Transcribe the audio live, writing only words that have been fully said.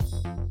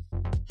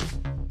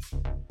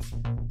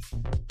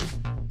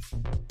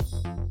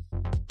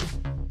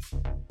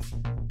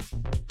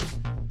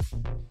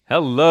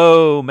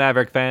Hello,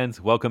 Maverick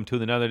fans. Welcome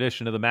to another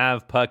edition of the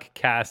Mav Puck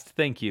Cast.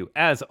 Thank you,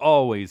 as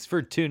always,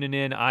 for tuning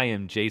in. I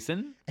am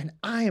Jason, And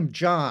I am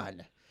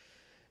John.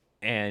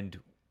 and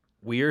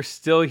we are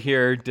still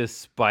here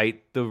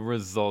despite the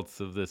results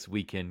of this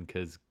weekend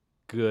because,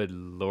 good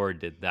Lord,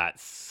 did that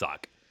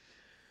suck.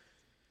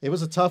 It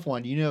was a tough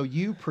one.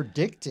 You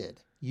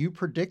predicted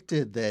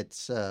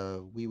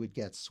that we would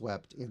get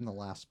swept in the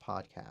last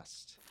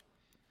podcast.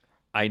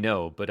 I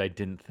know, but I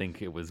didn't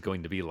think it was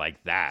going to be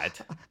like that.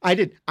 I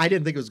didn't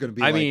think it was going to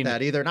be I like mean,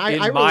 that either. And I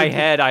in really my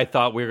head, I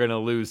thought we were going to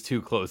lose two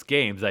close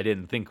games. I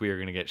didn't think we were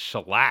going to get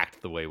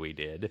shellacked the way we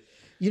did.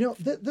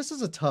 this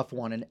is a tough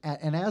one,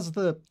 and as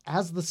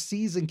the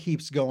season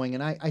keeps going,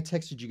 and I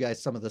texted you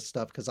guys some of this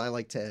stuff because I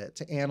like to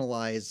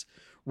analyze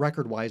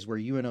record wise where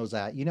UNO's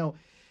at.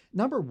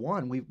 Number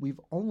one, we've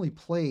only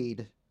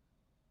played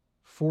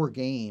 4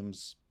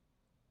 games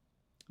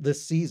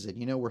this season.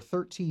 We're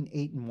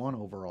 13-8-1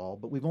 overall,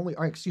 but we've only,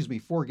 or excuse me,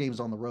 4 games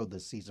on the road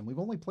this season. We've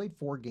only played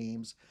 4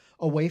 games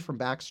away from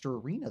Baxter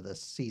Arena this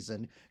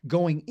season.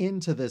 Going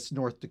into this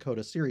North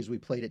Dakota series, we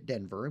played at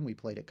Denver and we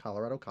played at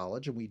Colorado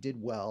College, and we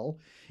did well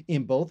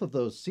in both of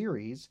those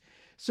series.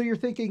 So you're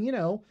thinking,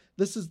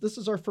 this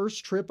is our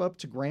first trip up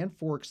to Grand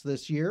Forks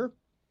this year.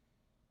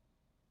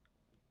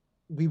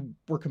 We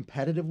were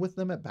competitive with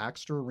them at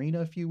Baxter Arena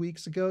a few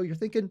weeks ago. You're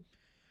thinking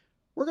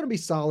we're going to be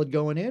solid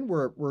going in.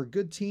 We're a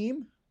good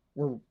team.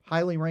 We're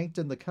highly ranked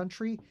in the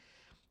country,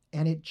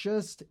 and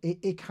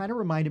it kind of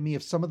reminded me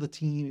of some of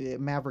the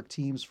Maverick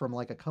teams from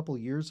like a couple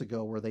years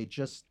ago, where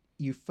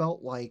you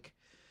felt like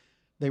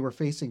they were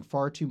facing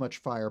far too much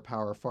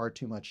firepower, far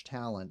too much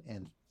talent,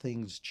 and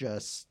things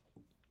just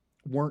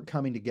weren't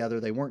coming together.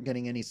 They weren't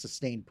getting any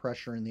sustained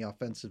pressure in the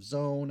offensive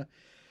zone.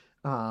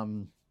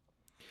 Um,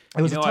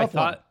 it was a tough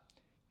one.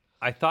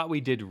 I thought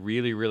we did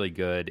really, really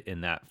good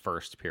in that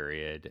first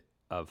period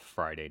of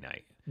Friday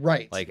night.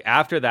 Right. Like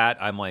after that,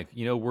 I'm like,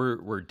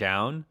 we're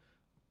down,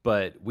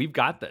 but we've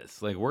got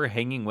this. Like we're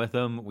hanging with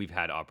them. We've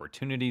had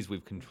opportunities.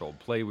 We've controlled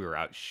play. We were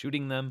out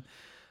shooting them.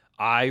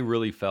 I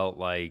really felt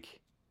like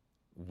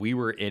we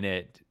were in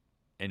it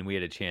and we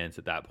had a chance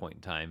at that point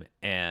in time.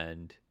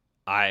 And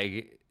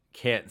I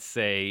can't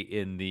say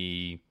in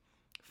the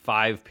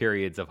 5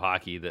 periods of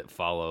hockey that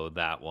follow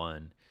that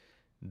one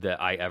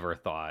that I ever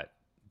thought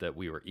that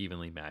we were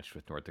evenly matched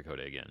with North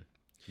Dakota again.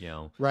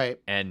 Right.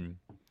 And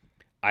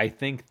I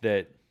think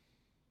that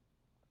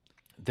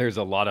there's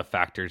a lot of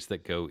factors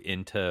that go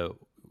into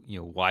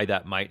why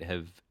that might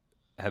have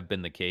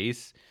been the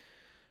case.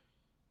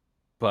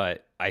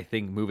 But I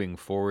think moving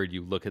forward,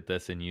 you look at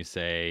this and you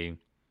say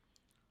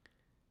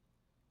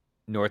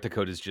North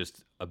Dakota is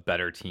just a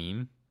better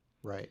team.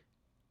 Right.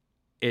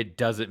 It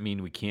doesn't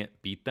mean we can't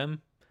beat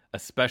them,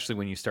 especially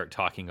when you start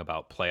talking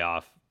about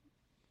playoff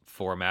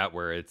format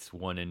where it's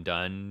one and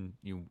done.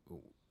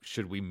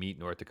 Should we meet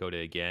North Dakota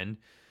again?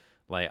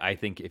 Like, I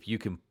think if you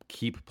can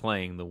keep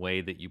playing the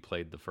way that you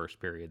played the first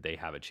period, they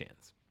have a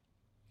chance.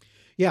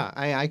 Yeah,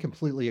 I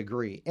completely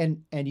agree.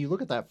 And you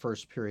look at that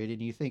first period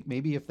and you think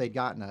maybe if they'd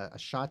gotten a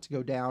shot to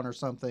go down or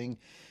something,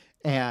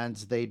 and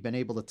they'd been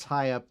able to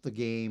tie up the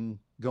game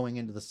going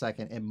into the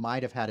second, it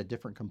might have had a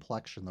different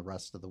complexion the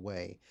rest of the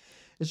way.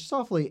 It's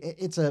just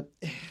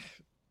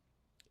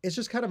it's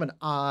just kind of an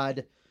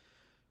odd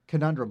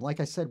conundrum. Like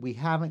I said, we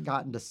haven't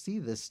gotten to see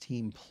this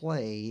team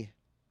play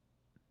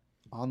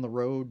on the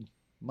road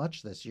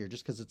much this year,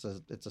 just because it's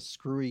a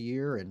screwy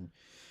year and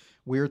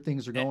weird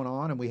things are going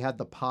on, and we had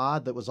the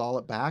pod that was all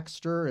at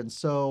Baxter, and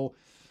so.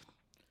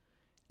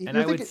 And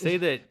I would say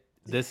that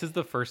this is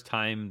the first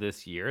time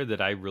this year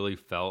that I really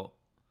felt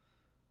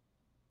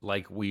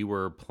like we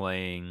were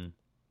playing.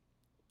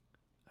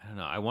 I don't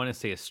know. I want to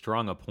say a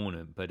strong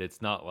opponent, but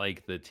it's not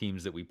like the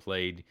teams that we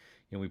played.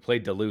 We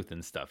played Duluth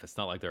and stuff. It's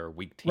not like they're a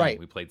weak team. Right.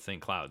 We played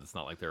St. Cloud. It's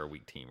not like they're a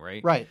weak team,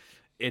 right? Right.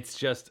 It's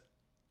just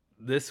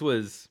this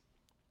was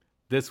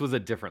a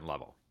different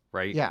level,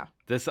 right? Yeah.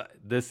 This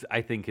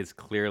I think is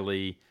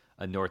clearly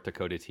a North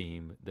Dakota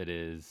team that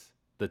is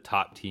the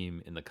top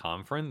team in the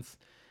conference,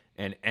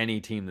 and any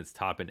team that's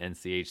top in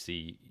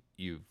NCHC,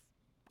 you've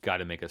got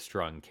to make a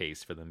strong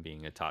case for them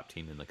being a top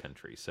team in the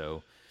country.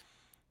 So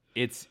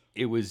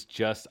it was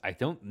just, I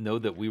don't know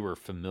that we were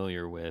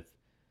familiar with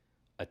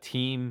a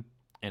team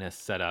and a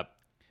setup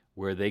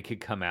where they could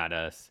come at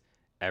us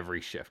every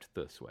shift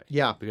this way.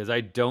 Yeah. Because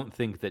I don't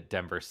think that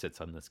Denver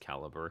sits on this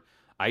caliber.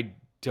 I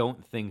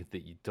don't think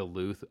that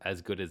Duluth,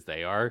 as good as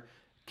they are,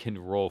 can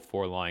roll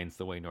 4 lines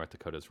the way North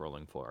Dakota's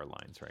rolling 4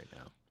 lines right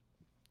now.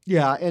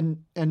 Yeah, and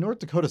North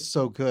Dakota's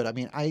so good. I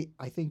mean, I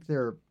think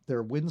their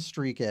win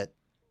streak at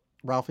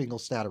Ralph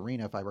Engelstad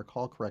Arena, if I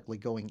recall correctly,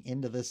 going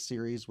into this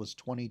series was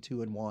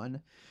 22-1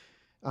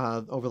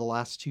 over the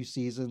last 2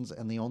 seasons,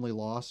 and the only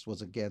loss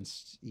was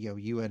against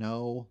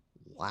UNO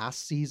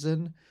last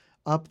season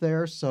up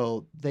there.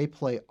 So they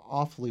play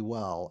awfully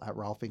well at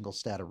Ralph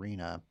Engelstad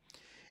Arena,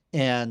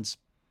 and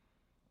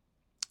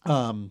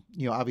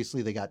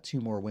Obviously they got 2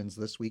 more wins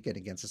this weekend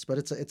against us, but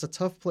it's a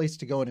tough place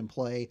to go in and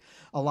play.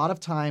 A lot of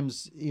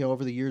times,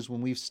 over the years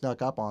when we've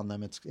snuck up on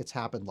them, it's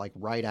happened like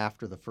right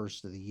after the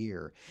first of the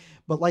year.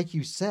 But like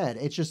you said,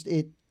 it's just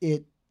it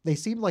they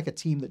seemed like a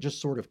team that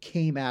just sort of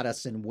came at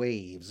us in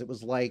waves. It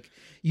was like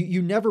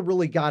you never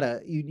really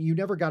got you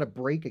never got a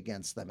break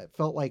against them. It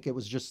felt like it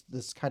was just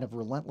this kind of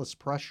relentless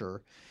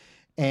pressure.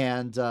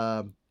 And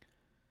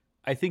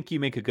I think you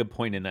make a good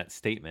point in that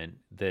statement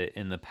that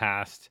in the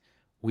past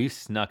we've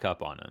snuck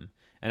up on them.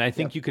 And I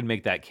think Yep. you can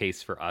make that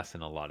case for us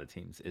in a lot of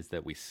teams is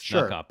that we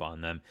snuck Sure. up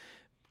on them.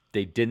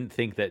 They didn't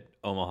think that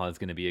Omaha is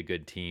going to be a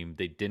good team.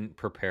 They didn't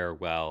prepare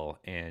well,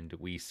 and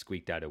we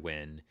squeaked out a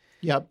win.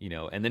 Yep.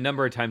 And the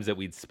number of times that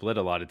we'd split,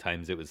 a lot of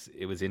times it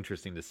was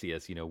interesting to see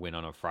us, win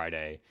on a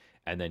Friday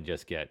and then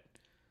just get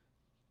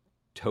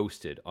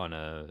toasted on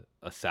a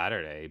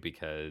Saturday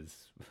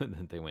because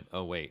they went,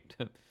 oh wait,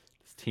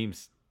 this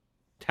team's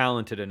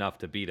talented enough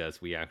to beat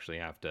us. We actually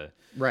have to,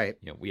 Right.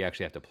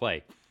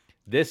 play.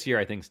 This year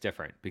I think is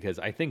different because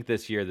I think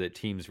this year that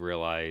teams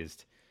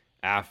realized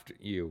after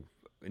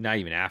not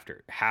even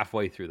after,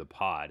 halfway through the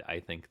pod,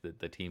 I think that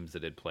the teams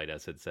that had played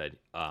us had said,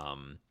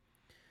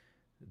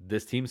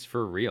 this team's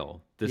for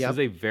real. This Yep. is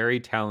a very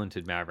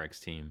talented Mavericks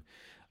team.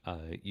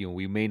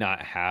 We may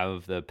not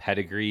have the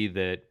pedigree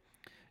that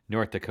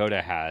North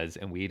Dakota has,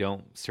 and we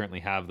don't certainly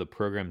have the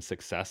program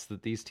success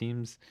that these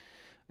teams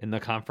in the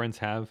conference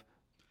have.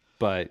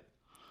 But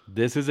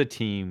this is a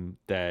team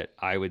that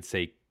I would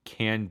say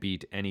can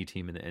beat any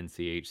team in the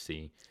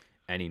NCHC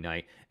any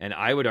night. And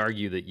I would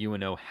argue that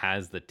UNO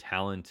has the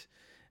talent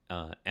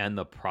and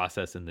the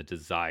process and the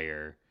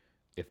desire,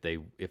 if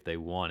they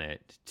want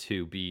it,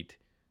 to beat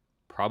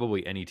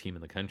probably any team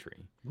in the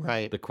country.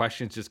 Right. The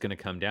question's just going to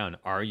come down.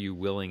 Are you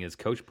willing, as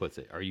coach puts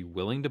it, are you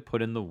willing to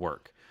put in the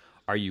work?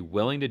 Are you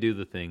willing to do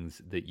the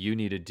things that you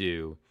need to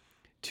do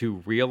to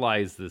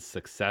realize the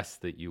success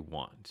that you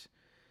want?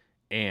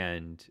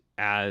 And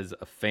as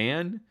a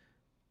fan,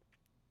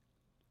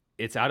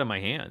 it's out of my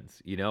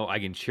hands. I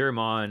can cheer them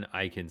on.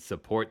 I can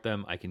support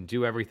them. I can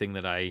do everything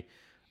that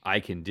I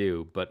can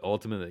do. But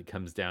ultimately, it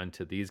comes down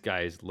to these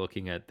guys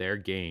looking at their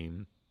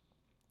game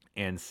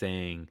and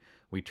saying,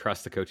 we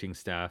trust the coaching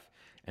staff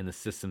and the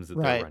systems that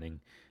they're Right. running,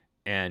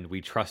 and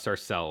we trust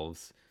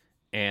ourselves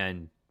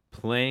and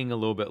playing a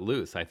little bit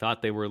loose. I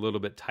thought they were a little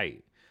bit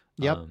tight.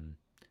 Yep.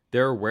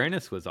 Their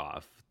awareness was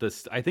off.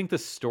 I think the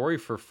story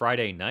for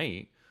Friday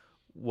night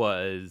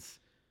was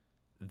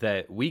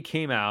that we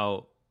came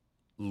out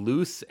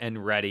loose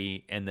and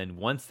ready, and then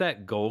once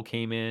that goal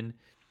came in,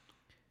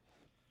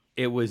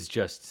 it was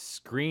just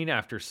screen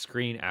after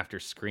screen after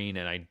screen,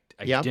 and I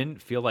Yep.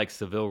 didn't feel like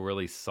Seville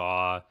really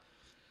saw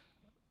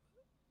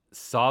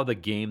the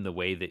game the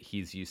way that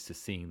he's used to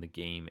seeing the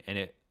game.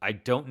 And I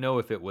don't know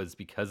if it was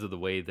because of the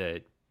way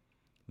that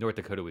North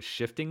Dakota was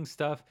shifting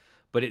stuff,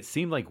 but it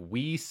seemed like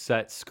we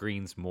set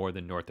screens more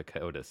than North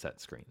Dakota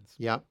set screens.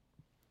 Yep.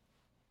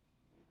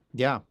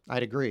 Yeah,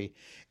 I'd agree.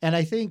 And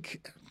I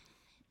think,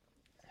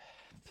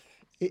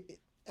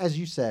 as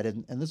you said,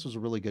 and this was a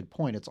really good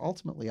point, it's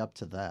ultimately up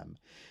to them.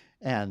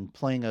 And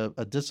playing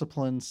a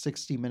disciplined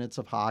 60 minutes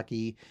of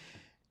hockey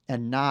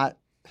and not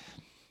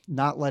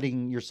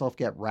letting yourself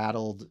get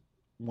rattled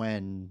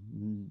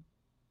when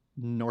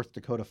North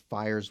Dakota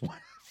fires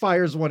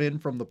one in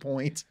from the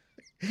point.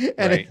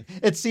 And Right.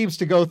 it seems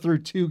to go through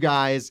 2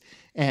 guys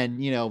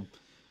and,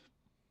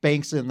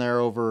 banks in there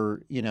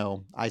over,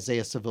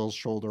 Isaiah Seville's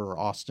shoulder or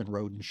Austin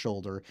Roden's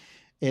shoulder.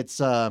 It's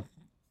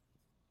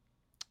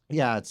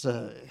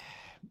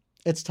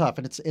it's tough,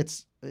 and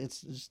it's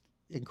just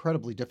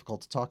incredibly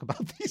difficult to talk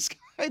about these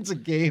kinds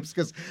of games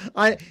because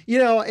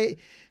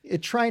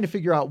trying to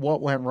figure out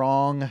what went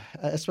wrong,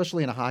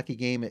 especially in a hockey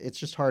game, it's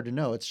just hard to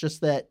know. It's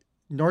just that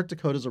North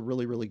Dakota is a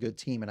really, really good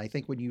team. And I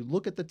think when you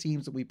look at the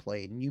teams that we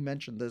played, and you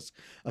mentioned this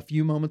a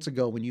few moments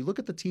ago, when you look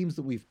at the teams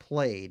that we've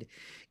played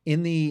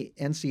in the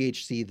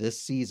NCHC this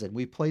season,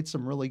 we've played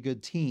some really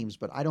good teams,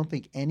 but I don't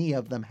think any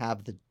of them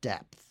have the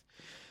depth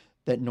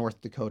that North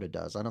Dakota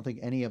does. I don't think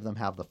any of them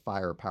have the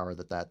firepower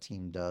that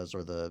team does, or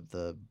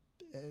a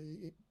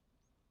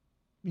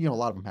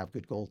lot of them have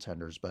good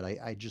goaltenders, but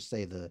I just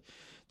say the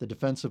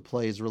defensive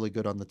play is really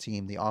good on the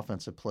team. The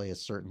offensive play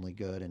is certainly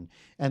good.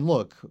 And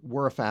look,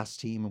 we're a fast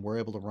team and we're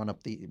able to run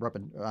up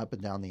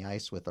and down the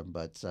ice with them.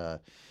 But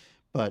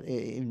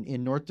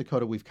in North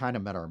Dakota, we've kind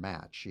of met our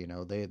match.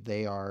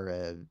 They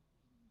are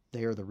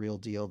the real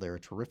deal. They're a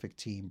terrific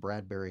team.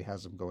 Bradbury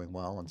has them going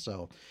well. And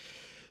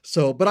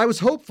but I was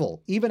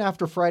hopeful, even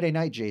after Friday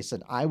night,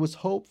 Jason, I was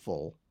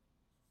hopeful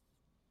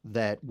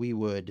that we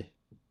would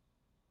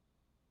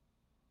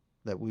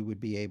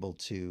be able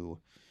to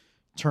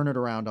turn it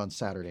around on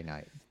Saturday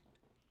night.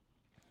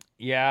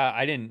 Yeah,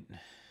 I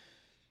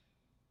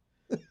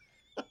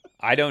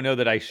don't know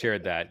that I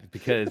shared that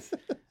because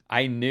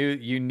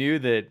you knew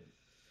that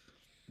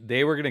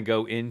they were going to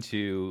go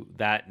into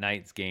that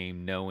night's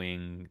game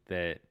knowing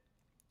that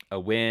a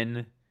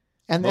win,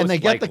 and they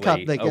get the cup.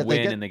 and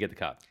they get the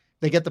cup.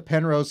 They get the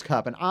Penrose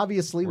Cup, and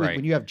obviously, Right.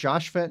 when you have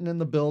Josh Fenton in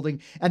the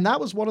building, and that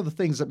was one of the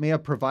things that may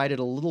have provided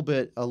a little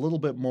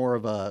bit more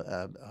of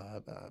a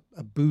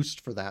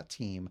boost for that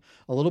team,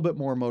 a little bit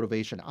more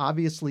motivation.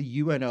 Obviously,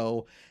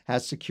 UNO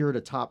has secured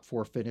a top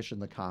 4 finish in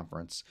the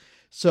conference,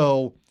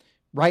 so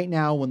right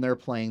now when they're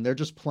playing, they're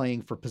just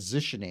playing for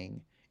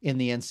positioning in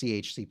the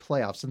NCHC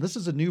playoffs. And this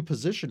is a new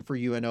position for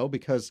UNO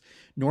because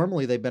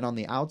normally they've been on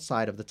the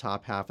outside of the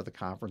top half of the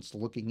conference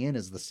looking in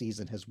as the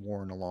season has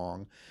worn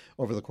along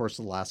over the course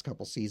of the last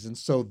couple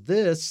seasons. So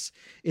this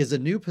is a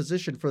new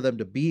position for them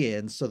to be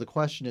in. So the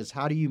question is,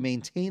 how do you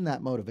maintain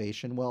that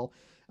motivation? Well,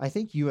 I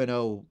think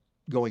UNO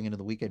going into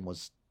the weekend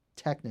was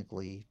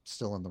technically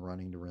still in the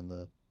running to win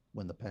the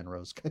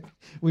Penrose.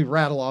 We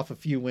rattle off a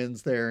few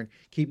wins there and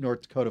keep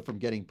North Dakota from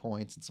getting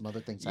points, and some other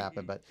things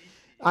happen, but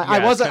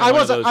I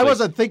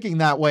wasn't thinking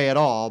that way at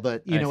all,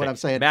 but you know what I'm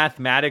saying?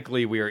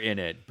 Mathematically, we are in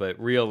it, but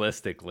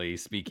realistically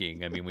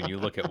speaking, I mean, when you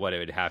look at what it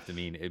would have to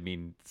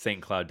mean,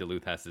 St. Cloud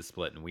Duluth has to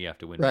split, and we have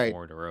to win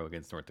 4 in a row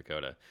against North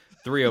Dakota,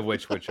 3 of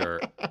which are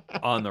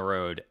on the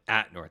road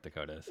at North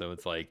Dakota. So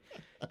it's like,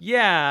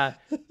 yeah,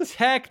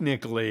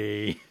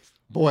 technically.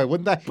 Boy,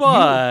 wouldn't that?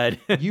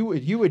 But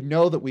you would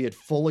know that we had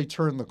fully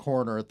turned the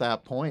corner at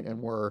that point,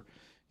 and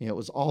it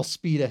was all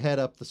speed ahead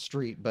up the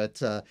street, but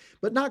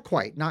not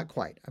quite.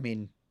 I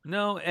mean,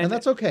 no, and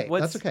that's okay.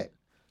 That's okay.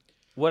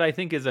 What I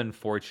think is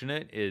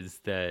unfortunate is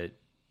that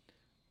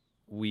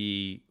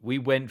we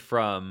went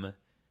from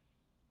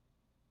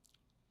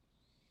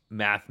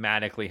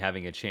mathematically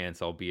having a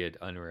chance, albeit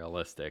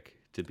unrealistic,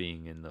 to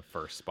being in the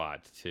first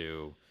spot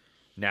to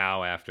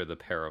now, after the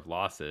pair of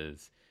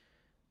losses,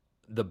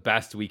 the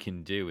best we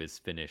can do is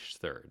finish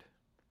third.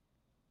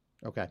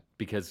 Okay.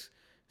 Because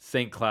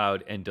St.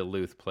 Cloud and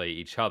Duluth play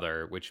each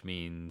other, which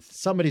means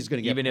somebody's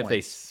going to get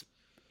points.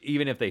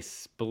 Even if they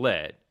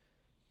split.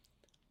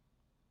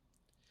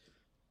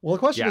 Well, the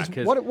question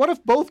is, what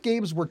if both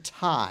games were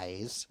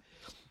ties,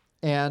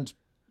 and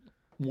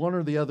one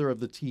or the other of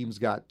the teams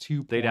got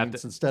 2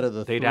 points instead of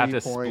the 3 points? They'd have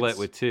to split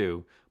with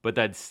 2, but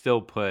that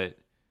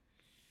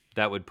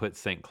would put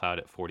St. Cloud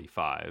at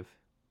 45.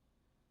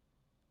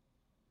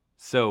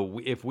 So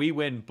if we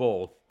win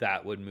both,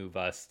 that would move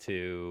us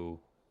to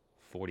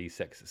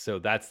 46. So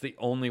that's the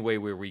only way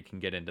where we can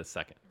get into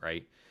second,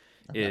 right?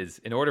 Okay. Is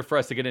in order for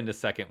us to get into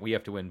second, we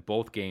have to win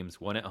both games,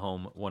 one at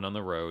home, one on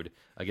the road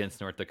against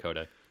North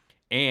Dakota.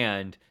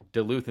 And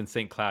Duluth and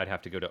St. Cloud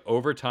have to go to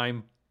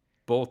overtime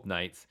both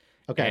nights.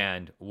 Okay.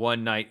 And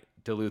one night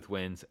Duluth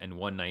wins and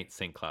one night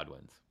St. Cloud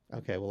wins.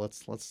 Okay, well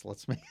let's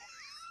make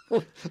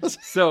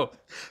So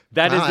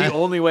that is the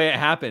only way it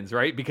happens,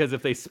 right? Because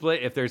if they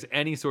split, if there's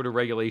any sort of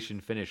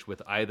regulation finish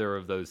with either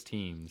of those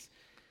teams,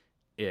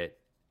 it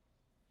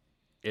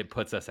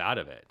puts us out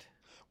of it.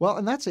 Well,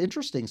 and that's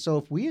interesting. So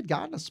if we had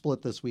gotten a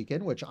split this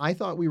weekend, which I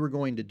thought we were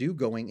going to do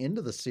going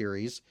into the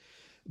series,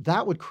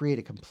 that would create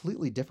a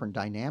completely different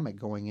dynamic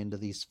going into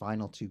these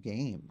final 2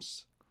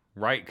 games.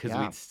 Right, because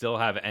we'd still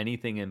have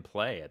anything in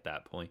play at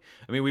that point.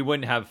 I mean, we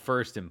wouldn't have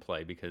first in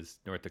play because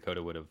North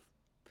Dakota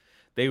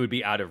they would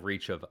be out of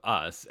reach of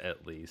us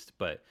at least,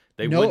 but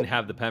they wouldn't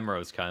have the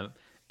Penrose Cup,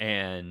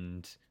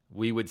 and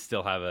we would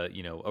still have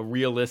a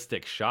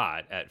realistic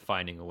shot at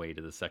finding a way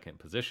to the second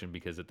position,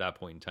 because at that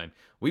point in time,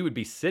 we would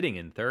be sitting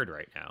in third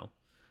right now.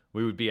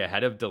 We would be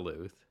ahead of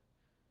Duluth,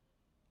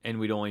 and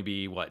we'd only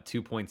be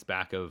 2 points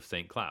back of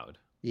St. Cloud.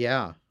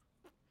 Yeah.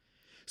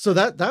 So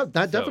that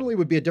definitely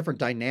would be a different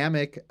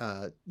dynamic.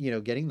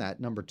 Getting that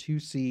number 2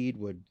 seed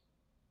would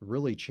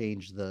really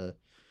change the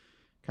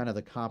kind of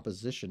the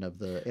composition of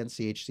the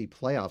NCHC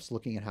playoffs,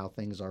 looking at how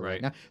things are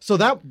right now. So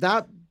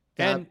that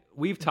and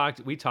we talked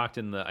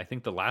in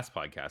the last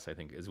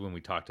podcast, is when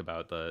we talked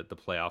about the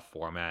playoff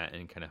format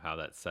and kind of how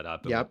that's set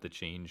up, and with the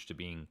change to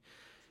being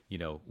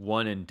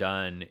one and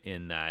done,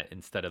 in that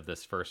instead of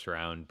this first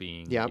round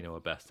being a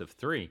best of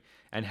 3,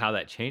 and how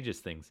that changes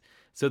things.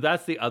 So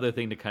that's the other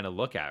thing to kind of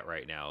look at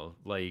right now.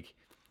 Like,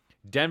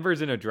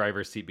 Denver's in a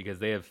driver's seat because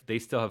they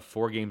still have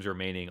 4 games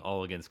remaining,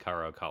 all against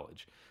Colorado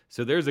College.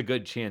 So there's a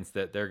good chance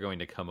that they're going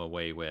to come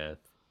away with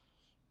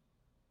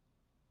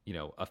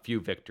a few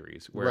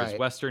victories, whereas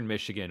Western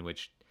Michigan,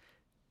 which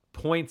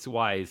points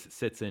wise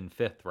sits in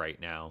 5th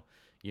right now,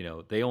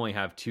 they only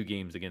have 2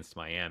 games against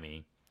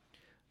Miami.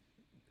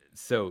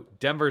 So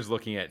Denver's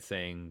looking at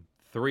saying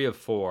 3 of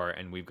 4,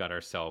 and we've got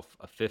ourselves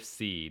a 5th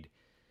seed,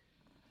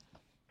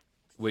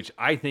 which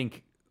I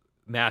think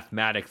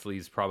mathematically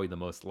is probably the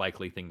most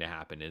likely thing to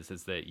happen, is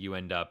that you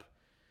end up,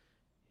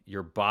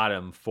 your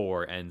bottom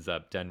 4 ends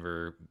up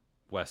Denver,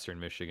 Western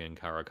Michigan,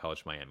 Colorado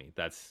College, Miami.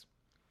 That's,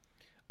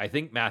 I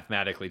think,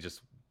 mathematically,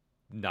 just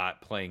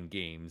not playing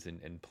games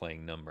and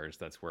playing numbers,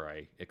 that's where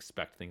I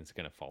expect things are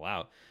going to fall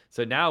out.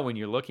 So now when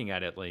you're looking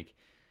at it, like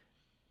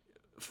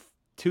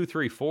 2,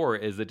 3, 4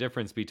 is the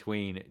difference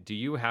between, do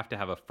you have to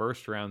have a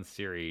first round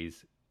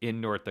series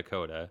in North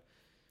Dakota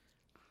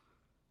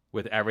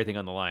with everything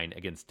on the line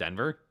against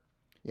Denver,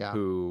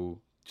 who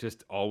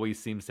just always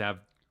seems to have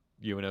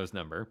UNO's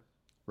number,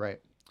 right?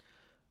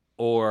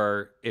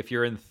 Or if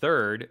you're in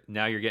third,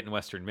 now you're getting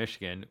Western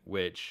Michigan,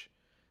 which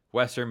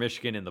Western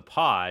Michigan in the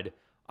pod,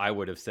 I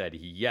would have said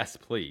yes,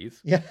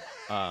 please. Yeah.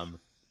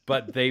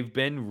 But they've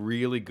been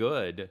really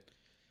good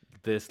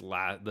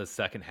the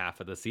second half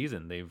of the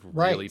season. They've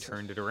really Right.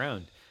 turned it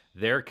around.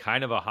 They're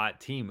kind of a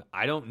hot team.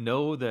 I don't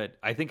know that.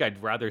 I think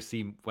I'd rather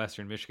see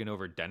Western Michigan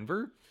over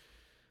Denver,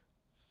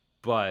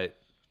 but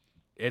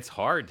it's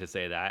hard to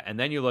say that. And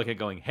then you look at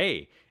going,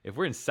 hey, if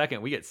we're in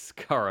second, we get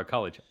Cara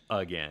College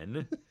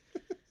again,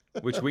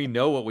 which we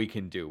know what we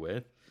can do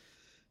with.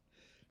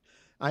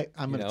 I'm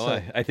going to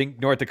tell I think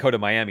North Dakota,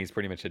 Miami is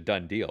pretty much a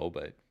done deal,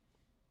 but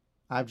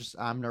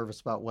I'm nervous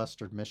about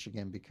Western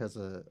Michigan because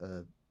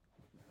a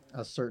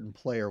certain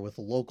player with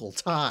local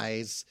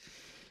ties,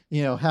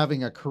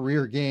 having a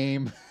career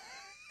game,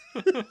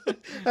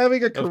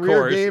 having a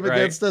career game right.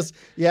 against us.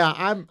 Yeah,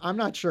 I'm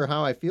not sure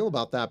how I feel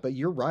about that, but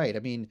you're right. I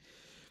mean,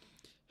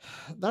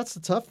 that's the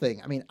tough thing.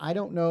 I mean, I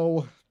don't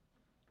know.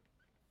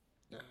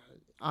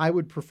 I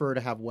would prefer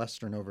to have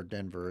Western over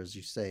Denver, as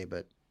you say,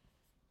 but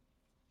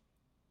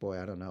boy,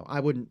 I don't know.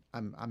 I wouldn't.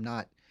 I'm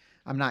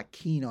not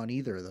keen on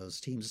either of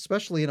those teams,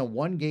 especially in a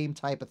one game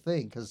type of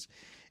thing, because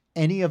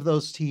any of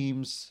those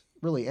teams,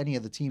 really any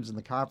of the teams in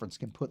the conference,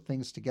 can put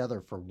things together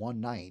for one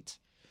night,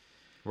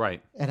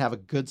 right, and have a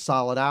good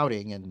solid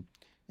outing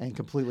and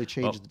completely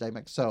change the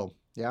dynamic. So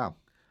yeah,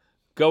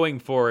 going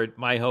forward,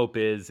 my hope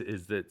is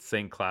that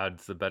St.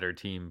 Cloud's the better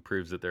team,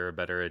 proves that they're a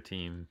better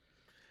team,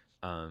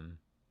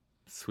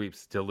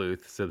 sweeps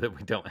Duluth so that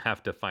we don't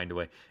have to find a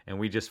way, and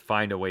we just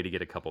find a way to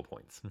get a couple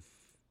points.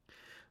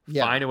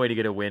 Find a way to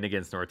get a win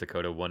against North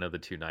Dakota one of the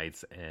two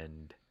nights,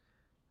 and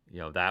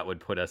that would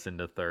put us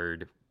into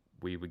third.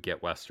 We would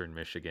get Western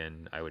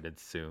Michigan, I would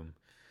assume.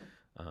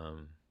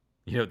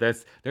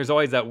 There's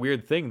always that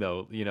weird thing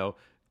though.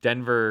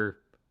 Denver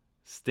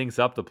stinks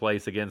up the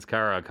place against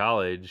Cara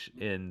College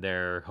in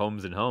their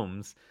homes and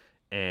homes,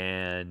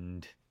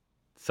 and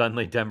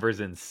suddenly Denver's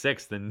in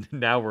sixth, and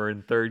now we're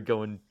in third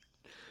going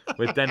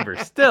with Denver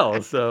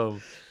still. So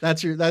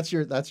that's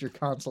your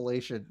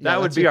consolation. That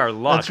would be our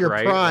luck. That's your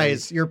right?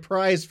 prize. Your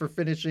prize for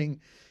finishing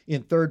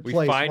in third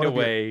place. We find a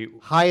way.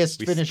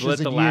 Highest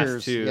finishes in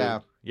years.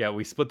 Yeah,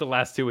 we split the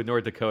last two with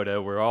North Dakota.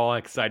 We're all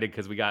excited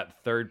because we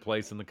got third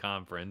place in the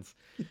conference.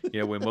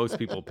 When most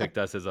people picked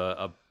us as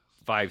a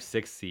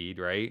 5-6 seed,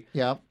 right?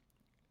 Yeah.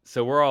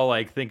 So we're all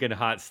like thinking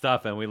hot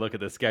stuff, and we look at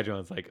the schedule,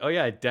 and it's like, oh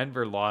yeah,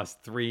 Denver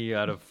lost 3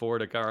 out of 4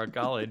 to Cara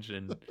College,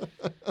 and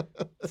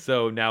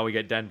so now we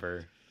get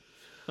Denver.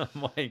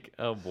 I'm like,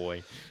 oh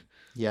boy.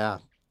 Yeah.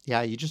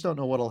 You just don't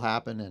know what'll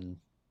happen,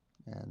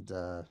 and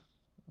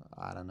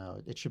I don't know.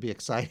 It should be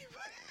exciting,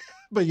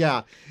 but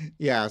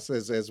yes.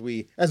 As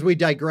we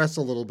digress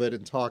a little bit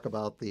and talk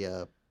about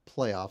the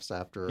playoffs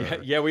after.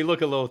 We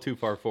look a little too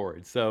far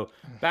forward. So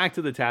back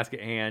to the task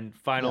at hand.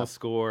 Final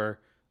score,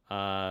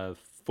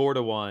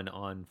 4-1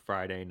 on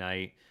Friday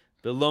night.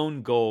 The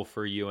lone goal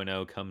for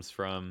UNO comes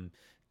from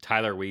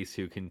Tyler Weiss,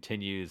 who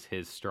continues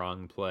his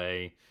strong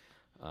play.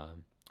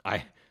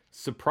 I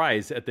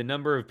surprised at the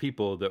number of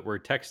people that were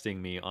texting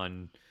me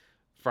on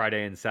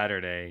Friday and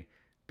Saturday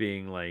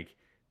being like,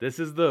 this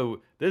is the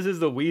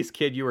Weiss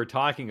kid you were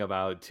talking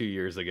about 2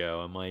 years ago.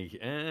 I'm like,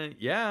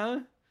 yeah.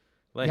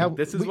 Like,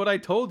 this is what I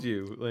told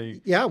you.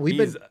 Like, yeah, we've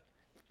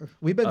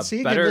been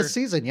seeing him this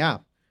season. Yeah.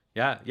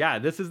 Yeah.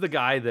 This is the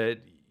guy that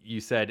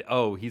you said,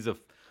 oh,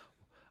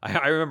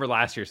 I remember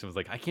last year someone was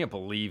like, I can't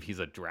believe he's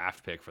a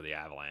draft pick for the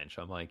Avalanche.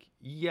 I'm like,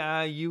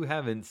 yeah, you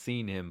haven't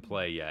seen him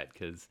play yet,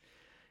 because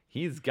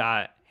he's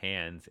got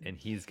hands and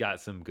he's got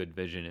some good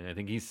vision. And I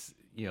think he's,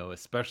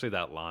 especially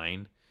that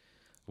line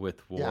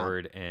with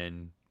Ward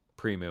and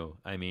Primu.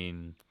 I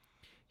mean,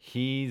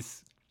 he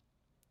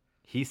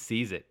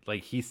sees it.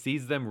 Like, he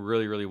sees them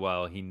really, really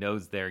well. He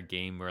knows their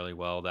game really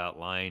well. That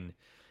line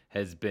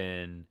has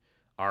been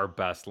our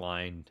best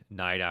line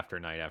night after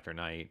night after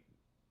night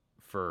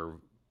for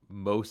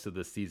most of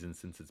the season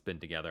since it's been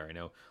together. I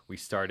know we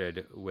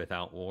started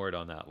without Ward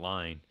on that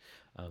line.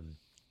 And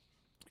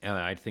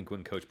I think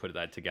when Coach put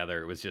that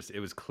together, it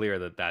was clear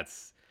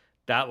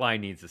that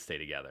line needs to stay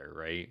together,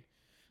 right?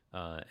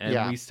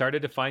 We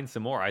started to find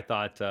some more. I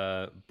thought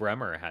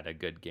Bremer had a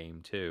good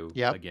game too.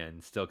 Yep.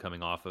 Again, still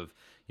coming off of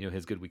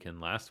his good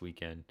weekend last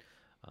weekend.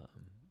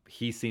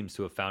 He seems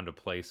to have found a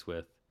place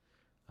with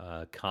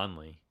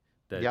Conley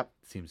that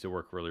seems to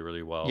work really,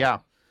 really well. Yeah.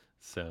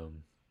 So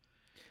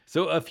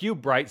a few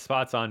bright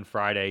spots on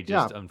Friday,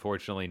 just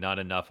unfortunately not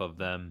enough of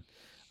them.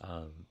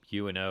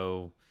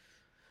 UNO,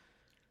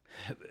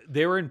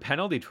 they were in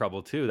penalty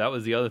trouble too. That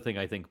was the other thing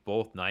I think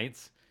both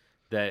nights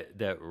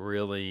that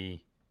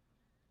really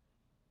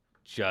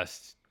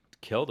just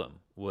killed them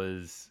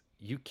was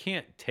you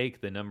can't take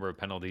the number of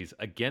penalties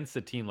against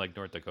a team like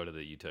North Dakota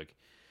that you took. I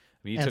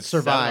mean, you took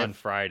 7 on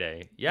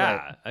Friday. Yeah.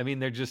 Right. I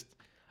mean,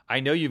 I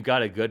know you've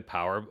got a good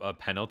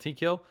penalty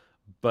kill,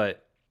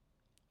 but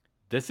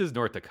this is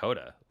North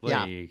Dakota.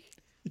 Like,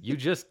 you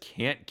just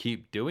can't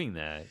keep doing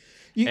that.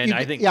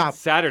 I think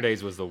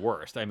Saturdays was the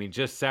worst. I mean,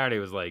 just Saturday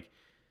was like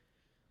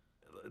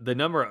the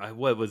number,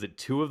 what was it?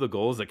 2 of the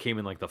goals that came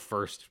in like the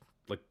first,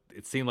 like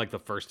it seemed like the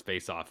first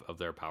face off of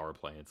their power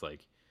play. It's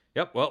like,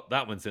 yep, well,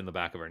 that one's in the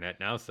back of our net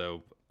now.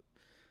 So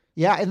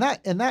Yeah, and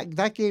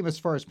that game, as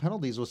far as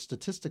penalties, was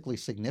statistically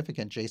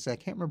significant. Jason, I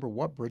can't remember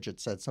what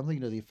Bridget said.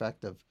 Something to the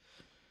effect of,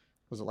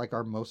 was it like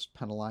our most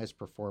penalized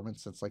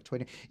performance since like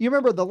 20? You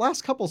remember the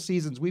last couple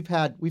seasons we've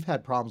had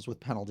problems with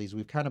penalties.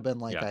 We've kind of been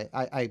like, Yeah.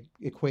 I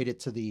equate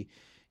it to the,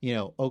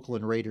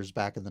 Oakland Raiders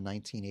back in the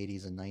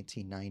 1980s and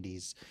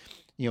 1990s.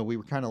 We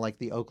were kind of like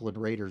the Oakland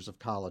Raiders of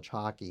college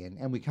hockey,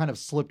 and we kind of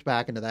slipped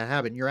back into that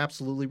habit. And you're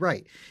absolutely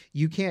right.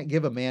 You can't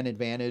give a man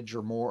advantage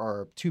or more,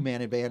 or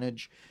two-man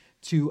advantage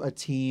to a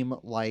team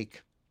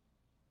like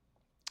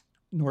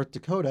North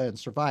Dakota and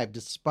survive,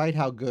 despite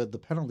how good the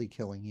penalty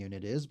killing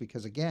unit is,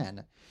 because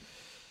again,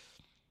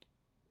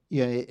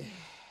 yeah,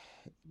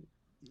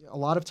 a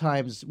lot of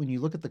times when you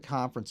look at the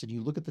conference and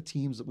you look at the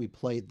teams that we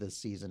played this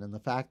season, and the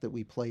fact that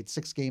we played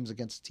 6 games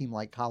against a team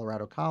like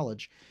Colorado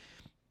College,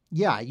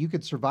 yeah, you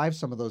could survive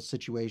some of those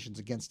situations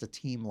against a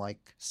team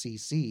like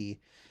CC.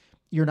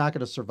 You're not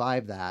going to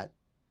survive that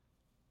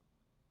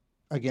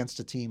against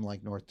a team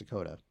like North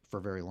Dakota for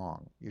very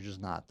long. You're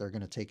just not. They're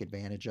going to take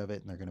advantage of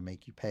it and they're going to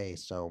make you pay.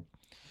 So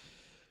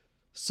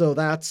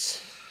that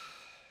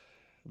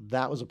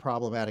was a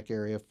problematic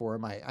area for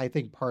him. I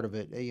think part of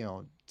it,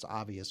 it's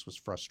obvious, was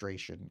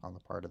frustration on the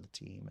part of the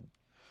team,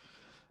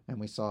 and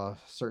we saw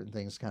certain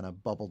things kind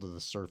of bubble to the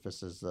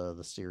surface as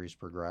the series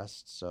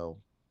progressed. So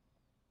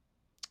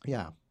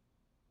yeah.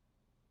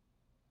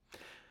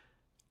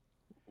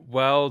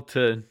 Well,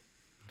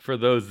 for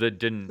those that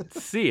didn't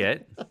see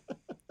it,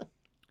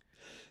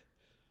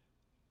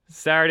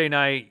 Saturday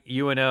night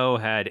UNO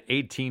had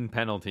 18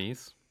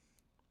 penalties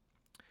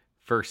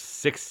for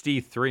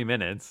 63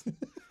 minutes.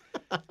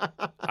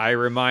 I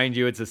remind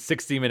you, it's a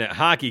 60-minute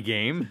hockey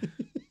game.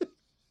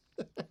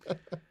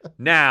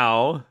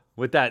 Now,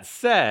 with that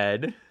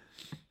said,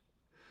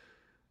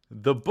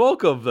 the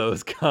bulk of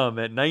those come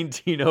at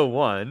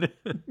 1901.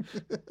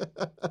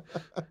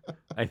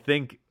 I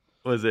think,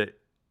 was it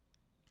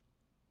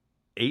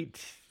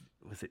 8?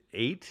 Was it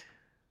 8?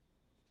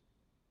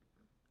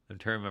 I'm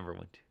trying to remember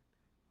one.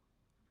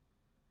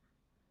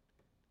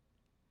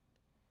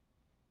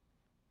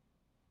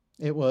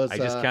 It was. I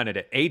just counted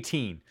it.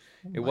 18.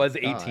 It was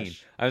 18.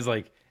 Gosh. I was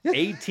like,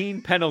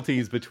 18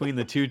 penalties between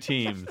the two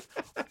teams,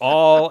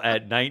 all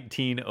at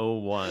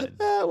 1901.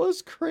 That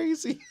was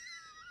crazy.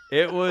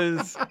 It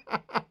was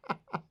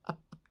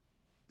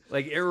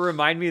like, it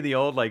reminded me of the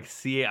old, like,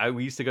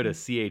 we used to go to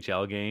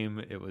CHL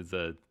game. It was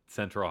a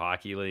Central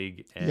Hockey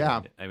League. And,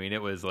 Yeah. I mean,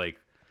 it was like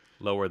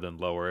lower than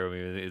lower. I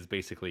mean, it was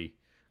basically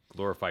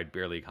glorified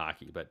beer league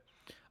hockey. But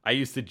I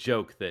used to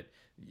joke that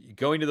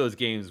going to those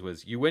games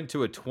was, you went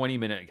to a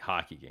 20-minute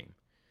hockey game,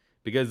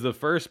 because the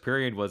first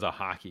period was a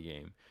hockey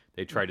game.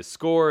 They tried to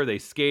score, they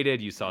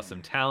skated, you saw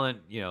some talent,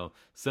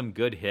 some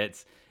good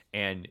hits,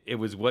 and it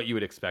was what you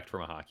would expect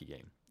from a hockey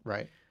game.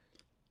 Right.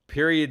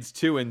 Periods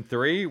 2 and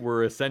 3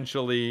 were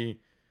essentially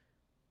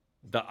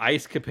the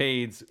ice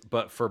capades,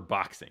 but for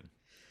boxing.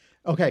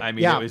 Okay. I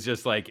mean, yeah. It was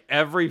just like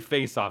every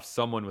face-off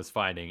someone was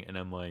fighting, and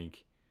I'm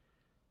like,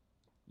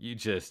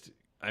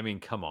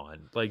 come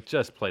on, like,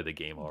 just play the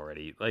game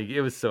already. Like,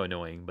 it was so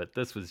annoying, but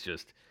this was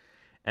just,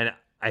 and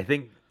I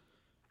think,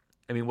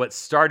 what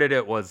started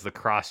it was the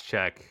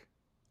cross-check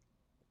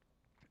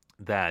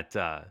that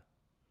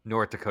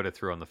North Dakota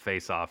threw on the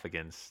face-off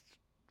against,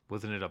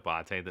 wasn't it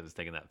Abate that was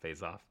taking that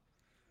face-off?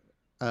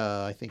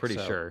 I think Pretty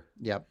so. sure.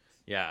 Yep.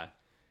 Yeah.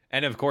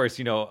 And of course,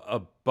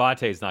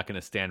 Abate is not going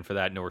to stand for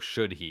that, nor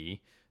should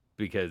he,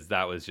 because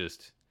that was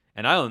just,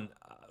 and I don't,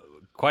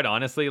 quite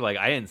honestly, like,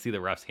 I didn't see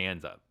the ref's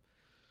hands up.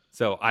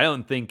 So I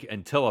don't think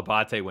until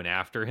Abate went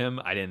after him,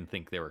 I didn't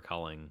think they were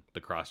calling the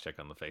cross-check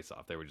on the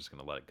face-off. They were just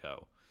going to let it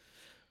go.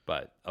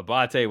 But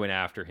Abate went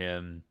after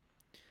him,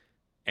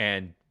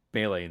 and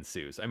melee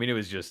ensues. I mean, it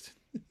was just,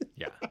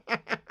 yeah.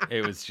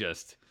 It was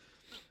just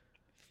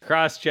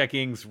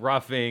cross-checkings,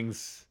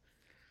 roughings.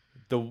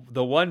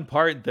 The one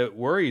part that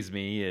worries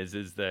me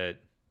is that,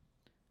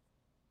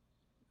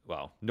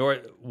 well,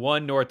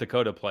 one North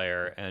Dakota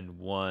player and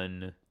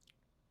one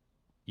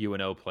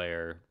UNO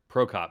player,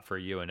 Prokop for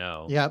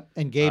UNO. Yep.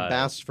 And Gabe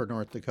Bass for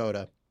North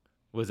Dakota.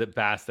 Was it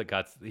Bass that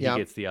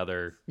gets the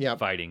other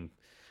fighting?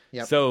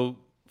 Yep. So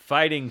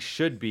fighting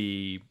should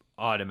be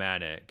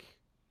automatic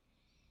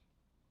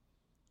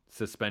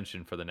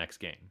suspension for the next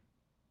game.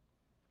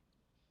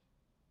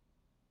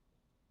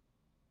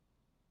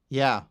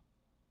 Yeah.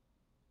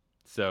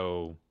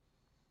 So,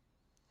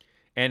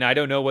 and I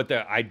don't know what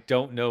they're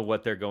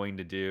going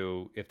to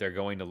do, if the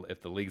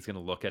league's going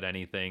to look at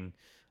anything.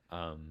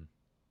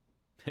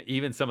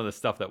 Even some of the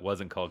stuff that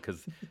wasn't called,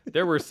 because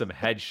there were some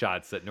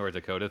headshots that North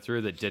Dakota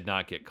threw that did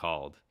not get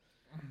called.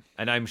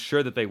 And I'm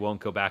sure that they won't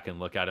go back and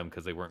look at them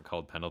because they weren't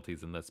called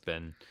penalties. And that's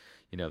been,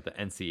 the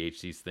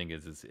NCHC's thing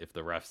is if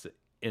the refs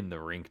in the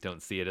rink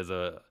don't see it as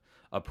a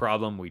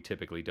problem, we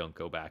typically don't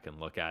go back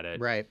and look at it.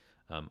 Right.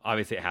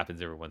 Obviously, it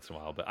happens every once in a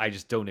while, but I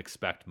just don't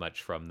expect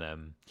much from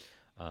them.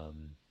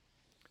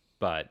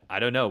 But I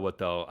don't know what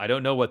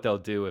they'll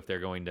do if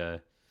they're going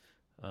to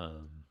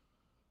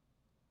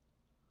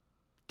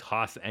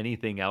toss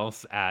anything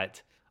else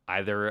at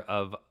either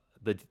of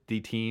the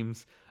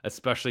teams,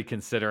 especially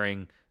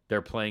considering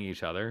they're playing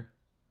each other.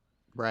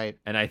 Right.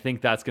 And I think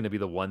that's going to be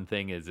the one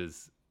thing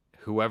is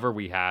whoever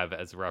we have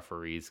as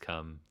referees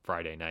come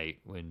Friday night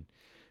when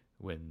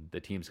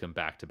the teams come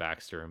back to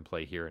Baxter and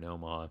play here in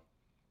Omaha,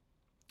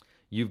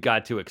 you've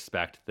got to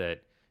expect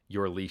that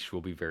your leash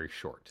will be very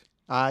short.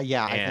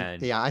 Yeah,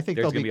 I think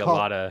there's going to be a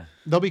lot of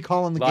they'll be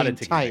calling the game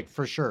tight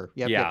for sure.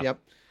 Yep.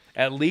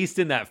 At least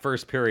in that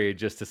first period,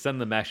 just to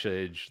send the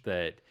message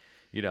that,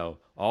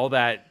 all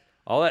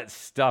that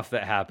stuff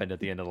that happened at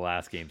the end of the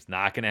last game is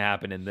not going to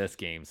happen in this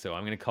game. So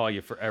I'm going to call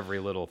you for every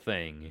little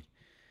thing,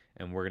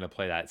 and we're going to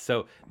play that.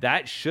 So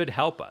that should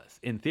help us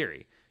in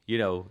theory.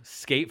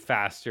 Skate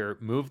faster,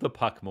 move the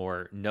puck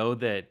more, know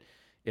that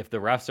if the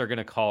refs are going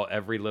to call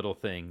every little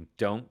thing,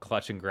 don't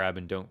clutch and grab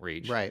and don't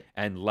reach. Right.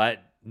 And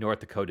let North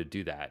Dakota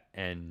do that.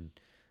 And,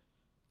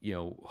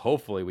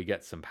 hopefully we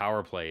get some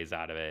power plays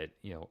out of it,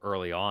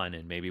 early on,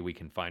 and maybe we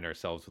can find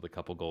ourselves with a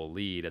couple goal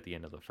lead at the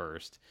end of the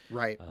first.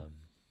 Right.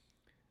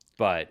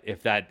 But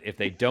if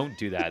they don't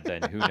do that,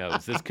 then who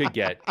knows? This could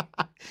get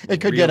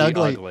really get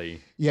ugly.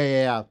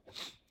 Yeah.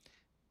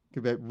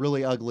 Could get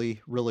really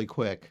ugly really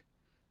quick.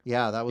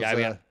 Yeah, that was.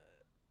 Yeah,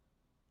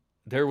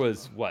 there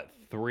was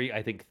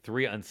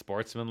three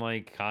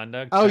unsportsmanlike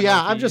conduct. Oh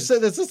yeah, I'm just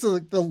saying this is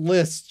the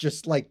list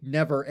just like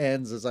never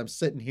ends as I'm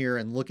sitting here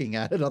and looking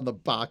at it on the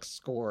box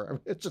score. I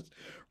mean, it's just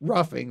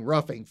roughing,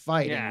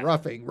 fighting,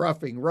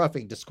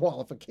 roughing,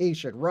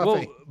 disqualification,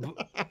 roughing. Well,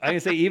 I can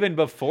say even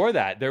before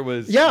that there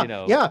was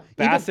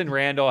Bass and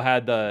Randall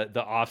had the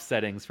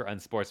offsettings for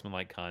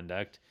unsportsmanlike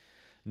conduct.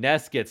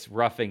 Ness gets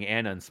roughing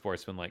and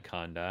unsportsmanlike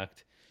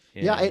conduct.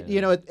 In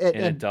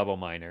a double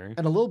minor.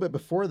 And a little bit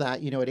before that,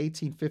 at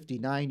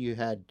 1859, you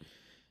had,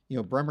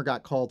 Bremer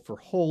got called for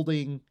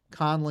holding,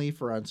 Conley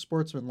for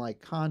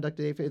unsportsmanlike conduct,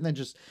 and then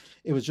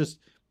it was just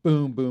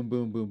boom, boom,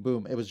 boom, boom,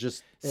 boom. It was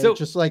just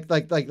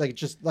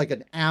like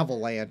an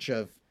avalanche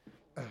of.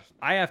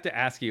 I have to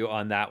ask you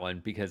on that one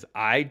because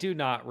I do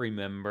not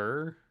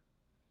remember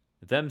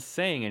them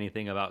saying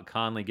anything about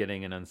Conley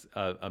getting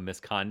a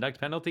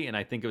misconduct penalty, and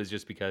I think it was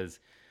just because.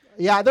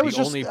 Yeah, there was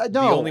the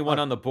only one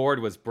on the board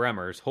was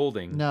Bremer's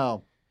holding.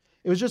 No,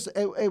 it was just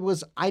it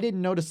was. I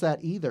didn't notice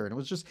that either, and it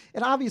was just.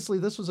 And obviously,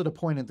 this was at a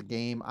point in the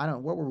game.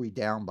 What were we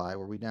down by?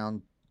 Were we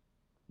down?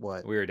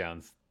 What? We were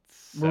down.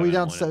 Were we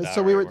down?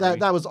 So we were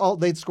that was all.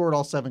 They'd scored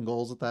all 7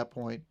 goals at that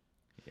point.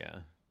 Yeah.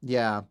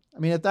 Yeah, I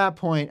mean, at that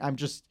point, I'm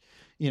just.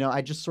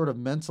 I just sort of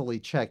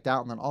mentally checked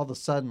out, and then all of a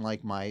sudden,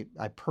 like I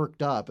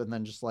perked up, and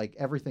then just like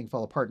everything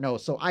fell apart. No,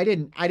 so I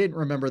didn't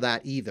remember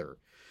that either.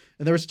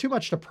 And there was too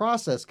much to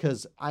process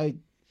because I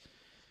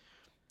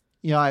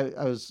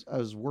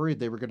was worried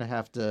they were going to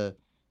have to,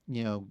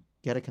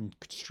 get a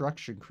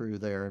construction crew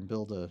there and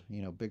build a,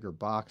 bigger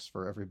box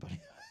for everybody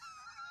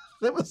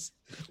that was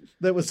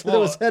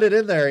headed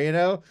in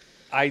there,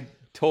 I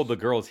told the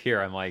girls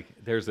here, I'm like,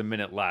 there's a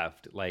minute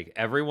left. Like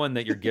everyone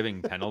that you're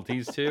giving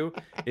penalties to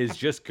is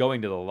just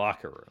going to the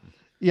locker room.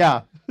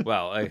 Yeah.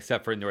 Well,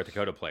 except for North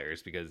Dakota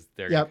players because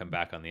they're going to come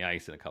back on the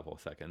ice in a couple of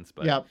seconds.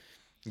 But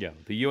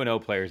the UNO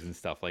players and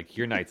stuff, like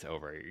your night's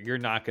over. You're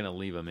not going to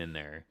leave them in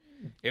there.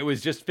 It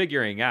was just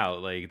figuring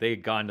out, like they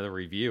had gone to the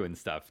review and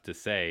stuff to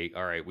say,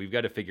 all right, we've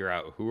got to figure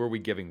out who are we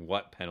giving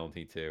what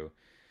penalty to.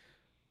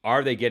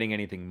 Are they getting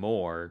anything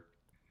more?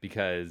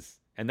 Because,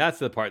 and that's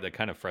the part that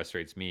kind of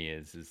frustrates me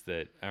is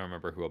that I don't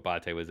remember who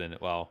Abate was in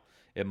it. Well,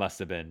 it must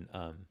have been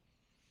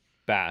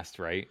Bast,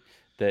 right?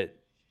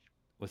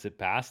 Was it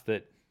Bast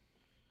that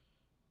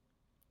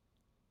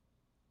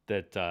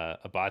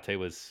Abate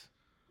was...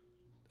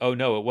 Oh,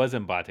 no, it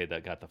wasn't Abate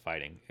that got the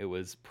fighting. It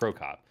was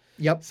Prokop.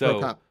 Yep,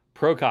 so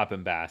Prokop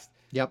and Bast.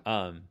 Yep.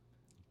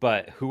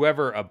 But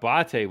whoever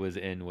Abate was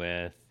in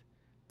with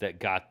that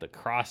got the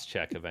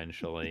cross-check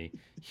eventually,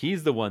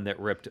 he's the one that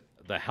ripped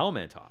the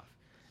helmet off,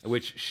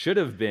 which should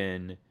have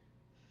been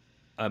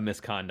a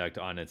misconduct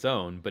on its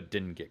own, but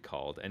didn't get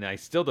called. And I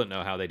still don't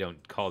know how they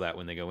don't call that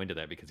when they go into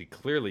that, because he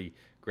clearly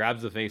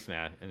grabs the face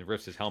mask and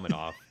rips his helmet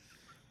off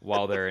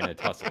while they're in a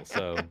tussle.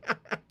 So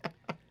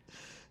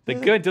they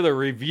go to the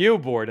review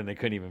board and they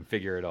couldn't even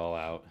figure it all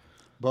out.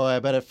 Boy, I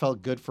bet it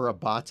felt good for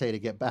Abate to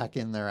get back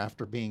in there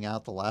after being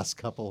out the last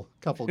couple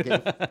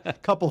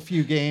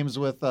few games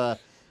with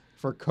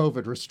for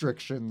COVID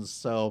restrictions.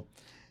 So,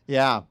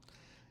 yeah,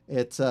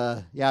 it's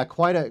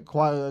quite a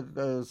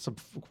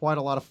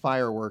lot of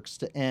fireworks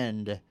to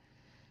end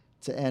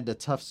a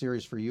tough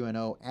series for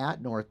UNO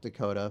at North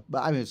Dakota.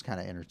 But I mean, it was kind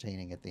of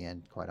entertaining at the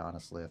end, quite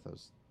honestly.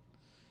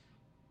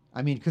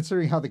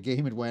 Considering how the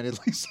game had went, at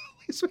least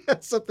we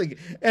had something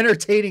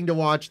entertaining to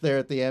watch there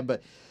at the end.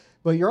 But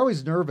you're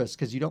always nervous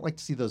because you don't like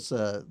to see those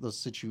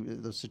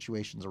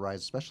situations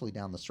arise, especially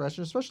down the stretch,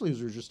 and especially as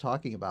we were just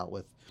talking about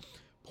with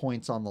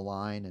points on the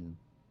line and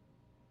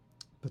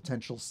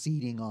potential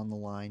seeding on the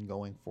line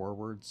going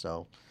forward.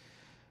 So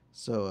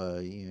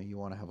you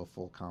want to have a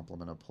full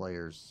complement of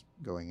players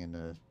going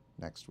into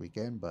next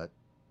weekend, but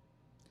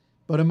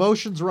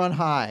emotions run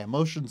high.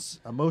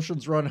 Emotions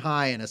run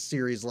high in a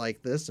series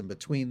like this and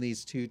between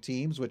these two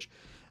teams, which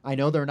I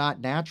know they're not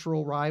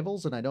natural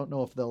rivals, and I don't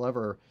know if they'll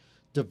ever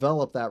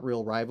develop that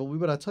real rivalry.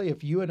 But I'll tell you,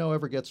 if UNO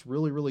ever gets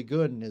really, really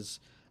good and is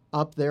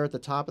up there at the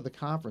top of the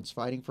conference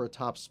fighting for a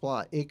top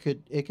spot, it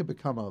could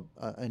become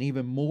an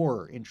even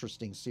more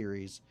interesting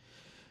series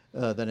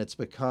than it's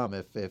become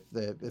if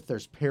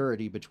there's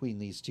parity between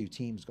these two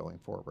teams going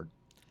forward.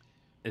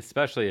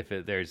 Especially if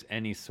there's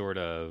any sort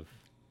of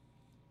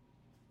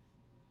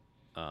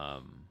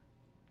um,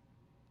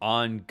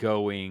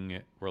 ongoing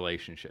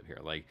relationship here.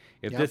 Like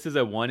if Yep. this is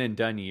a one and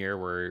done year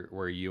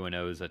where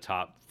UNO is a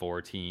top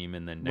 4 team,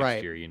 and then next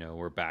Right. year,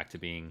 we're back to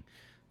being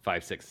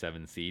 5, 6,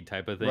 7 seed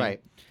type of thing,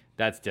 Right.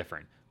 that's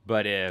different.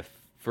 But if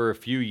for a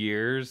few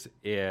years,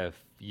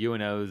 if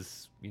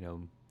UNO's,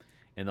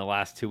 in the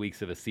last 2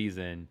 weeks of a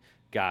season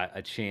got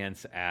a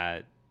chance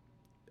at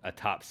a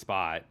top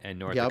spot, and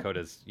North Yep.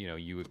 Dakota's,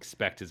 you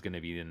expect is going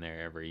to be in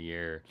there every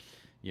year.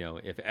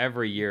 If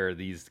every year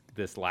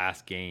this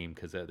last game,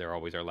 because they're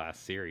always our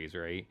last series,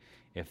 right?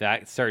 If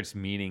that starts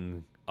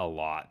meaning a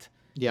lot,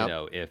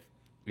 Yep.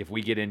 if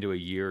we get into a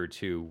year or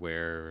two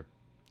where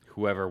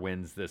whoever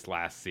wins this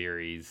last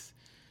series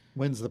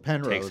Wins the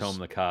Penrose. takes home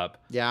the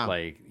cup, Yeah.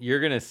 like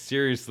you're gonna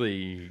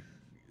seriously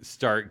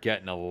start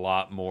getting a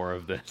lot more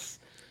of this.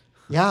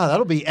 Yeah,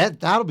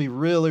 that'll be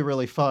really,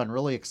 really fun,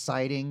 really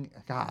exciting.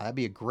 God, that'd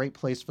be a great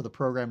place for the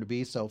program to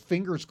be. So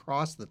fingers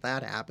crossed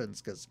that happens,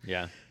 because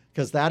Yeah.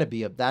 that'd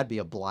be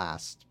a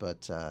blast.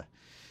 But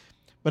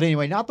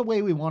anyway, not the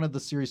way we wanted the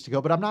series to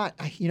go. But I'm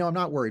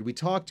not worried. We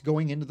talked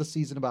going into the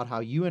season about how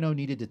UNO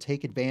needed to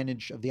take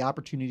advantage of the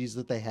opportunities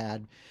that they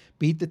had,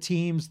 beat the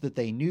teams that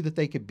they knew that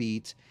they could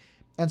beat,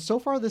 and so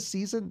far this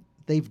season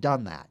they've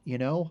done that.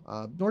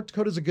 North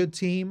Dakota's a good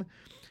team.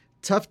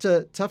 Tough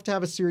to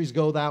have a series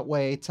go that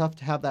way. Tough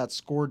to have that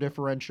score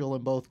differential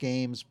in both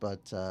games,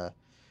 but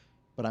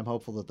I'm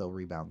hopeful that they'll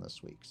rebound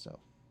this week. So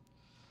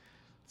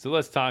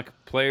let's talk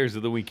players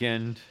of the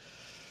weekend.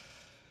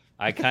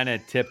 I kind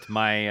of tipped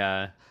my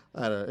hat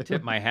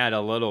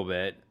a little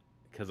bit,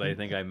 because I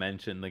think I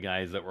mentioned the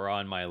guys that were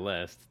on my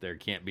list. There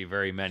can't be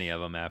very many of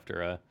them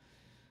after a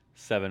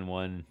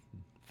 7-1,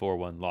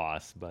 4-1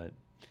 loss, but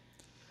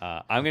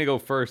I'm going to go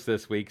first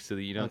this week so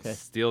that you don't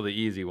steal the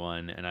easy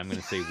one, and I'm going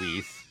to say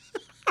Weiss.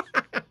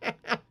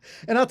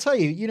 And I'll tell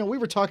you, you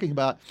were talking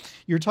about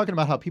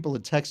how people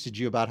had texted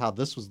you about how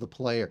this was the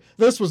player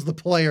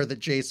that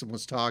Jason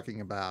was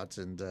talking about,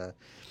 and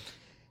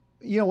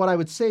what I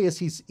would say is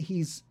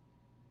he's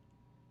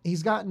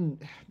gotten,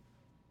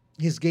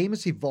 his game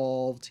has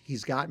evolved.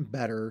 He's gotten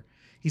better.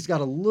 He's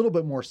got a little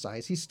bit more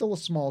size. He's still a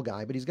small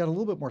guy, but he's got a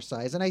little bit more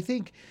size. And I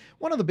think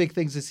one of the big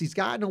things is he's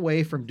gotten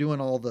away from doing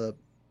all the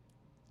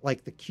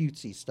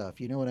cutesy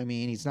stuff. You know what I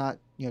mean? He's not,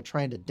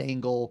 trying to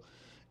dangle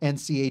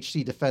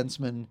NCHC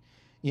defensemen,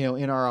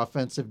 in our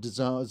offensive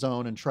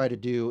zone and try to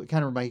do. It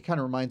kind of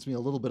reminds me a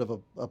little bit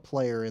of a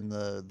player in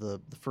the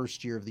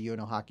first year of the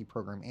UNO hockey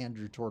program,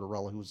 Andrew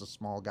Tortorella, who was a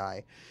small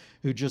guy,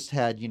 who just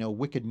had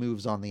wicked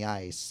moves on the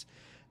ice,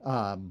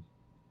 and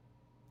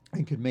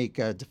could make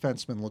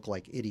defensemen look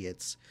like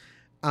idiots.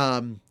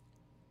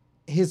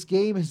 His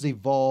game has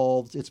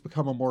evolved. It's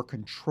become a more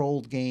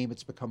controlled game.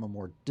 It's become a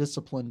more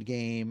disciplined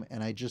game,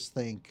 and I just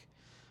think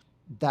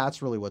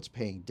that's really what's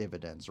paying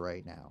dividends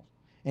right now.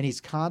 And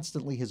his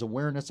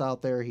awareness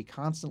out there, he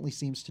constantly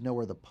seems to know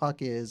where the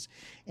puck is,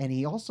 and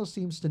he also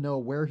seems to know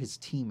where his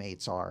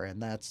teammates are,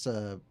 and that's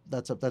a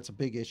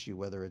big issue,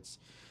 whether it's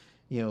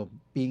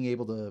being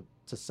able to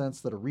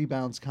sense that a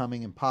rebound's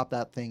coming and pop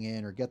that thing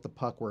in, or get the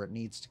puck where it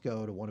needs to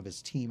go to one of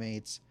his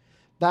teammates.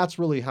 That's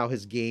really how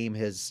his game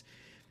has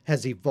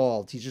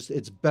evolved.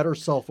 It's better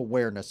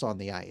self-awareness on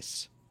the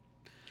ice.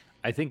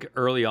 I think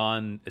early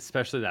on,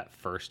 especially that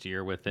first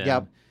year with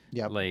him,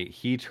 Yep. like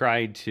he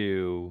tried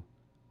to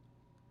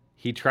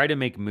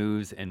make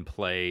moves and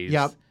plays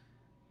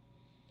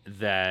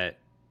that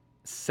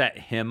set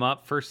him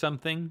up for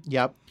something.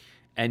 Yep.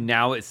 And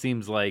now it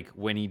seems like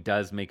when he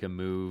does make a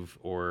move,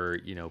 or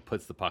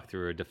puts the puck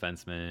through a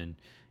defenseman,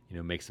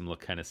 makes him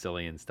look kind of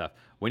silly and stuff.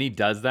 When he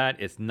does that,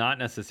 it's not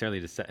necessarily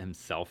to set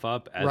himself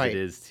up as it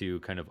is to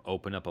kind of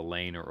open up a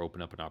lane or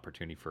open up an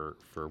opportunity for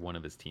one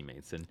of his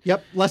teammates. And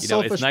less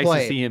selfish it's nice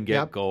play. to see him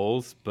get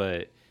goals,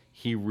 but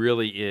he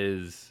really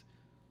is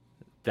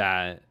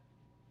that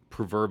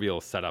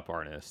proverbial setup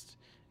artist.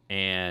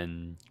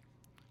 And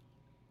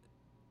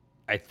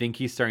I think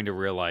he's starting to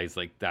realize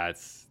like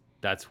that's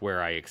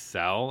where I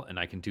excel, and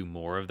I can do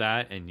more of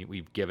that. And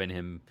we've given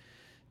him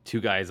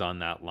 2 guys on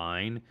that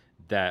line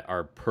that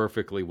are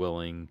perfectly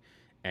willing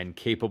and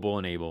capable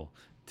and able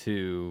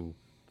to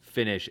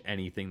finish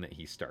anything that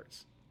he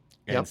starts.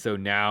 And so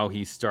now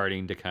he's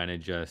starting to kind of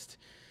just,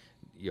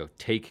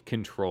 take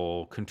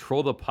control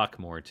the puck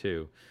more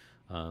too.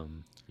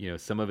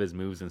 Some of his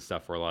moves and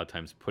stuff were a lot of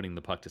times putting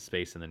the puck to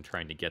space and then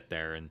trying to get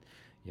there. And,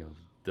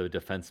 the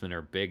defensemen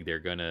are big. They're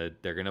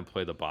gonna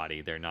play the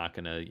body. They're not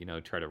gonna,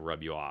 try to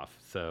rub you off.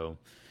 So,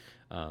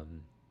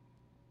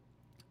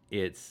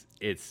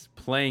 it's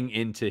playing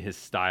into his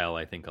style,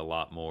 I think, a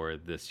lot more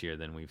this year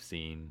than we've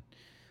seen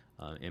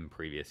in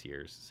previous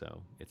years.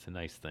 So it's a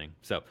nice thing.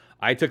 So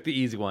I took the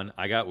easy one.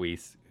 I got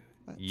Weiss.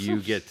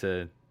 You get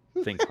to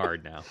think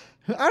hard now.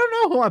 I don't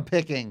know who I'm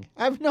picking.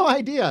 I have no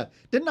idea.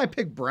 Didn't I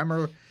pick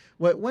Bremer?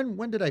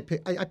 When did I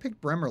pick? I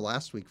picked Bremer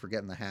last week for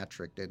getting the hat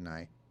trick, didn't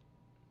I?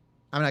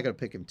 I'm not going to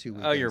pick him 2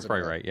 weekends. Oh, you're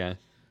probably right. Yeah.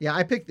 Yeah,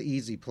 I picked the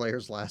easy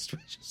players last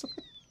week.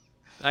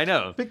 I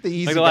know. Pick the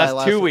easy like the guy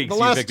last 2 weeks, the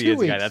you last picked the 2 easy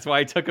weeks. guy. That's why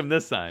I took him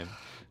this time.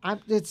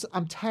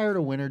 I'm tired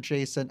of winter,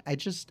 Jason.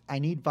 I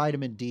need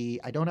vitamin D.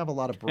 I don't have a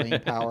lot of brain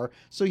power.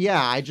 So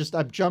yeah,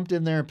 I've jumped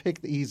in there and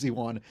picked the easy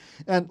one.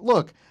 And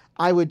look,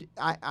 I would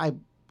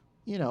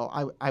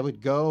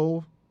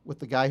go with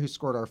the guy who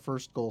scored our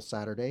first goal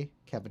Saturday,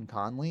 Kevin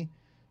Conley.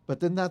 But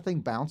didn't that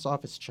thing bounce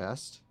off his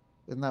chest?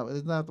 Isn't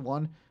that the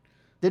one?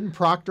 Didn't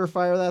Proctor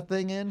fire that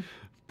thing in?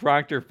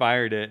 Proctor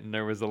fired it, and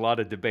there was a lot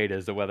of debate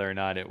as to whether or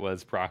not it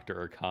was Proctor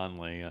or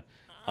Conley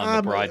on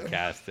the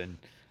broadcast. And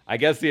I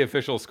guess the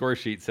official score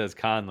sheet says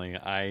Conley.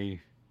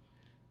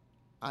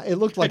 It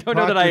looked like I don't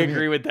know that I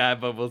agree with that,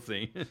 but we'll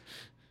see.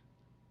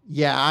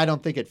 Yeah, I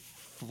don't think it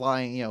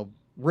flying,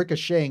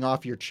 ricocheting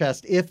off your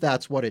chest, if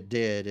that's what it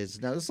did,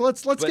 is no. So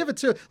let's give it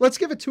to a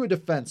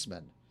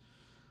defenseman.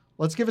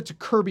 Let's give it to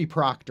Kirby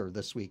Proctor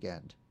this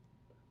weekend.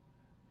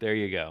 There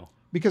you go.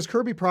 Because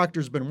Kirby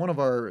Proctor's been one of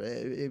our.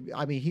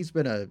 He's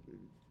been the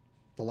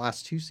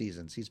last 2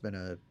 seasons. He's been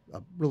a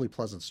really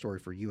pleasant story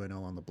for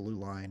UNO on the blue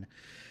line.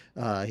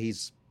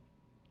 He's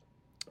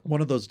one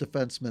of those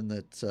defensemen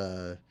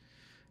that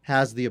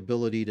has the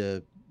ability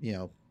to,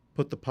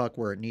 put the puck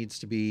where it needs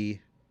to be.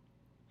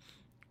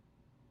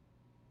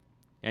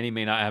 And he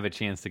may not have a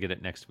chance to get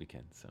it next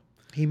weekend. So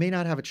he may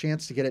not have a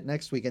chance to get it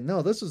next weekend.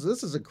 No, this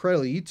is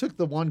incredible. You took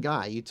the one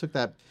guy. You took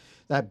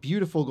that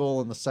beautiful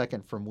goal in the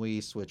second from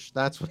Weiss, which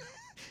that's what.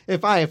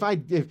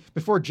 If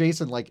before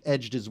Jason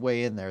edged his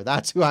way in there,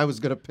 that's who I was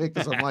going to pick,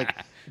 because I'm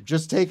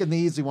just taking the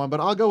easy one.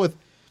 But I'll go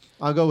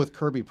with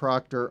Kirby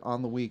Proctor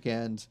on the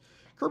weekend.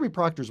 Kirby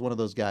Proctor is one of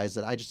those guys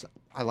that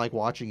I like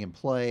watching him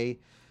play.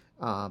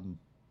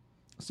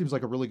 Seems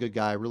like a really good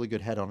guy, really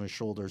good head on his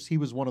shoulders. He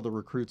was one of the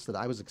recruits that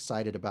I was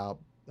excited about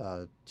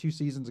 2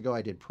 seasons ago.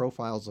 I did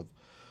profiles of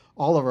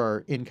all of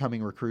our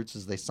incoming recruits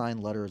as they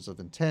signed letters of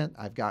intent.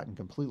 I've gotten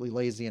completely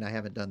lazy and I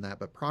haven't done that,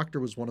 but Proctor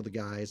was one of the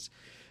guys.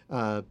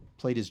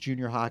 Played his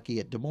junior hockey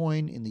at Des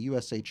Moines in the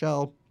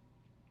USHL.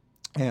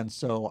 And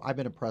so I've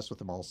been impressed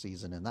with him all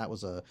season, and that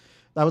was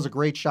a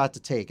great shot to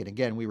take. And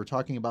again, we were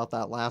talking about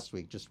that last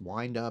week. Just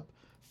wind up,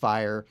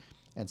 fire,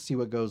 and see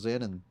what goes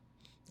in, and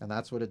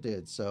that's what it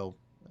did. So,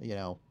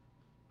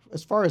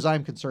 as far as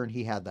I'm concerned,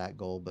 he had that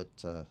goal, but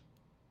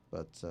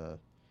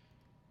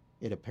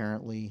it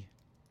apparently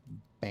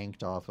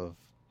banked off of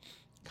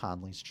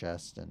Conley's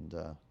chest and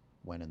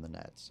went in the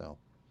net. So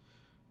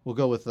we'll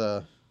go with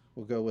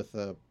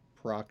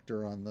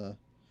Proctor on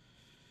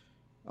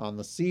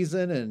the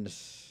season, and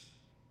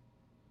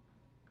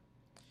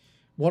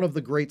one of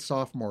the great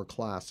sophomore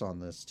class on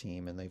this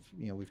team. And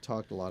we've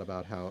talked a lot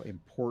about how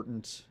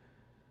important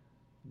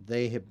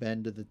they have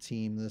been to the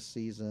team this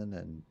season.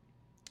 And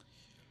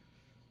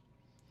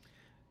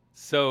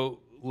so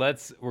we're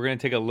going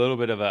to take a little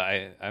bit of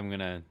I'm going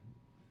to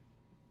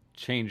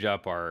change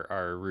up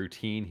our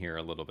routine here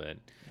a little bit.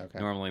 Okay.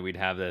 Normally we'd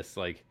have this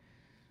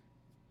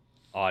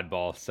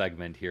oddball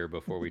segment here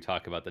before we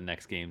talk about the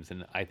next games,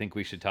 and I think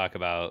we should talk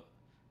about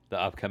the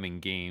upcoming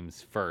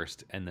games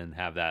first, and then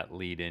have that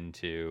lead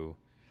into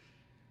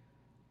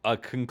a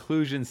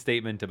conclusion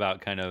statement about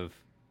kind of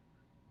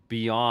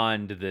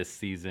beyond this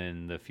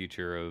season, the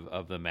future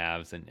of the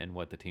Mavs and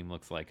what the team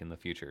looks like in the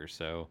future.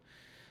 So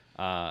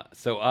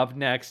up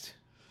next,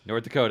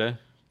 North Dakota.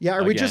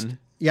 Yeah,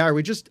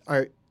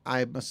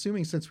 I'm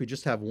assuming since we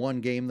just have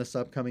one game this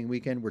upcoming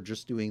weekend, we're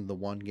just doing the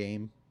one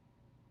game.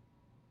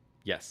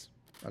 Yes.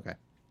 Okay.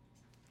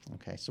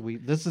 So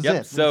this is it.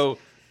 it. So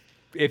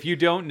if you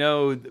don't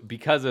know,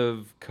 because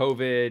of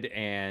COVID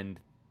and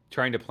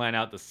trying to plan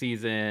out the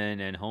season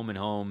and home and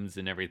homes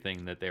and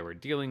everything that they were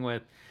dealing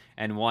with,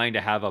 and wanting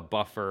to have a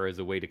buffer as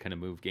a way to kind of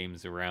move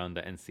games around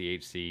the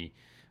NCHC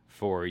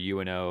for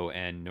UNO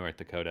and North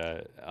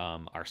Dakota,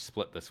 are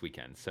split this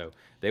weekend. So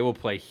they will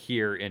play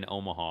here in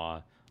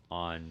Omaha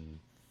on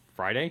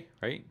Friday,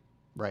 right?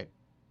 Right.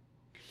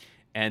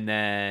 And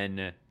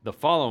then the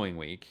following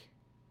week,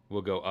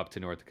 we'll go up to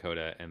North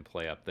Dakota and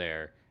play up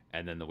there.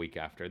 And then the week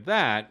after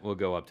that, we'll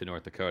go up to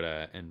North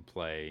Dakota and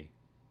play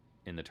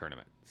in the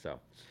tournament.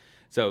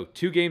 So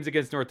 2 games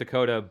against North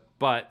Dakota,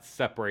 but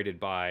separated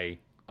by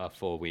a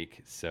full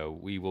week. So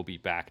we will be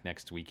back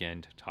next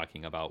weekend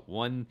talking about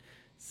one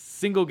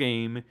single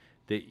game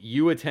that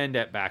you attend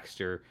at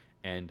Baxter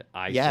and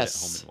I sit at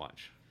home and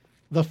watch.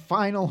 The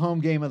final home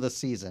game of the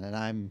season, and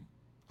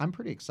I'm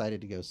pretty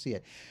excited to go see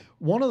it.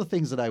 One of the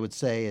things that I would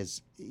say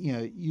is,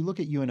 you look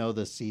at UNO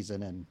this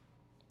season, and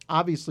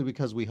obviously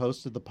because we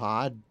hosted the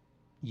pod,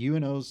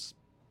 UNO's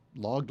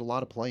logged a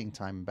lot of playing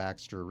time in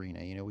Baxter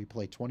Arena. We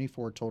play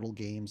 24 total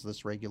games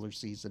this regular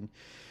season.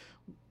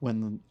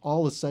 When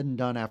all is said and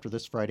done after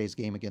this Friday's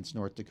game against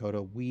North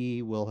Dakota,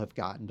 we will have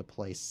gotten to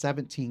play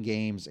 17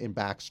 games in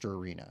Baxter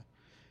Arena.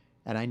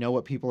 And I know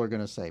what people are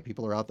going to say.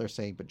 People are out there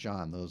saying, "But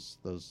John,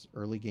 those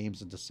early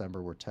games in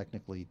December were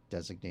technically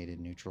designated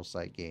neutral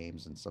site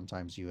games, and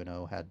sometimes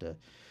UNO had to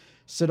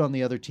sit on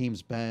the other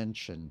team's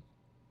bench and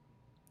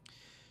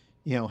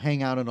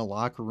hang out in a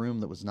locker room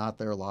that was not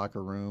their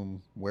locker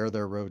room, wear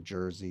their road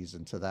jerseys."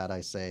 And to that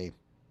I say,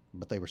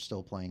 but they were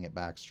still playing at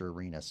Baxter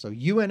Arena. So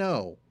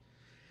UNO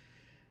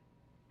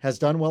has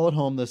done well at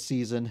home this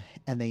season,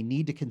 and they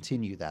need to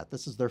continue that.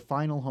 This is their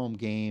final home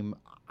game.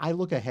 I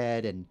look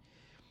ahead, and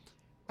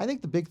I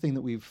think the big thing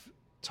that we've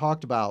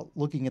talked about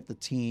looking at the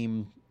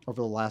team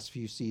over the last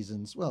few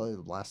seasons, well,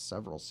 the last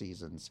several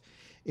seasons,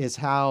 is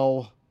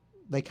how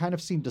they kind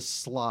of seem to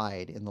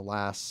slide in the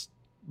last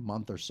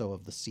month or so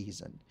of the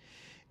season.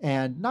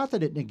 And not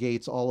that it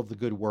negates all of the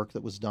good work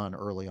that was done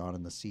early on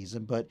in the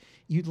season, but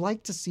you'd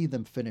like to see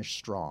them finish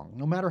strong.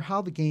 No matter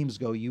how the games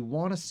go, you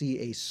want to see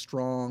a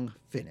strong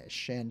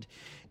finish.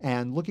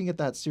 And looking at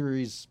that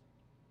series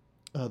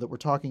that we're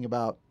talking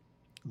about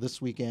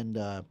this weekend,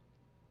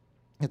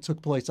 it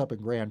took place up in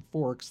Grand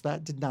Forks.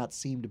 That did not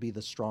seem to be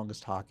the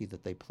strongest hockey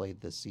that they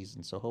played this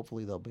season. So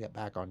hopefully they'll get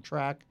back on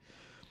track,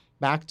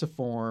 back to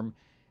form,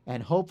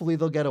 and hopefully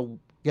they'll get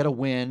a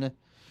win.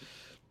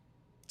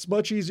 It's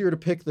much easier to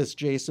pick this,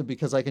 Jason,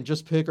 because I can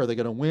just pick, are they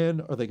going to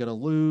win? Are they going to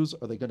lose?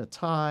 Are they going to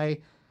tie?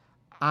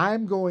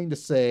 I'm going to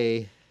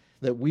say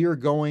that we are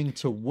going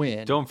to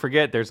win. Don't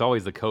forget, there's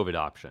always the COVID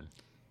option.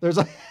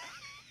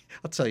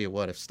 I'll tell you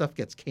what, if stuff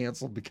gets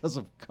canceled because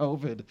of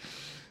COVID,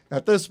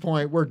 at this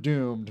point, we're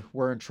doomed.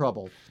 We're in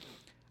trouble.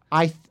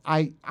 I'm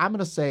going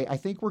to say, I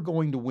think we're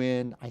going to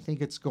win. I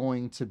think it's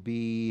going to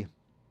be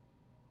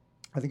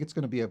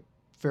a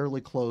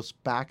fairly close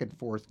back and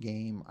forth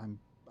game.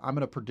 I'm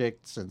going to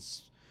predict,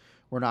 since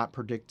we're not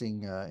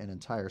predicting an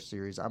entire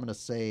series, I'm going to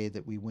say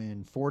that we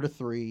win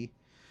 4-3.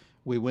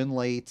 We win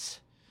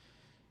late.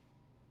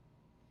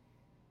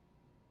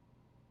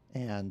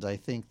 And I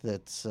think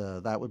that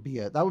that would be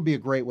a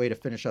great way to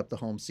finish up the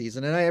home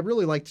season. And I'd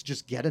really like to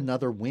just get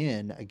another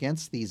win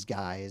against these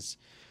guys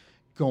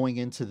going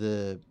into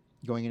the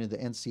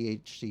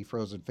NCHC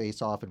Frozen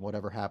Face-Off and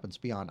whatever happens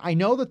beyond. I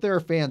know that there are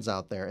fans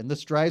out there, and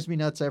this drives me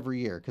nuts every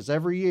year, because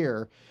every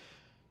year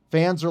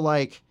fans are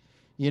like,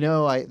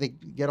 they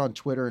get on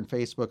Twitter and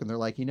Facebook and they're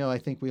like, I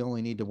think we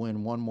only need to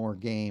win one more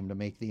game to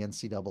make the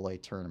NCAA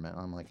tournament.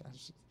 I'm like,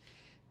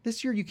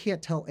 this year you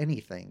can't tell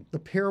anything. The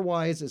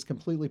pairwise is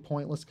completely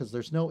pointless because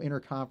there's no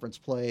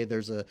interconference play.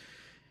 There's a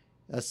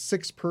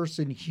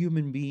 6-person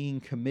human being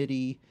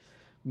committee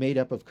made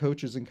up of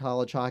coaches in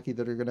college hockey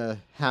that are going to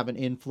have an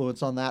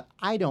influence on that.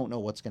 I don't know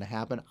what's going to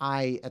happen.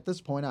 At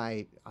this point,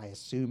 I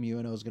assume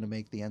UNO is going to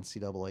make the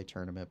NCAA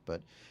tournament,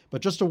 but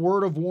just a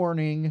word of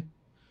warning.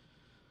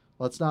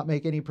 Let's not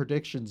make any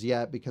predictions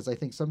yet, because I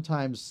think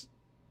sometimes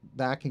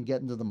that can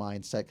get into the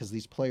mindset, because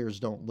these players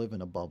don't live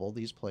in a bubble.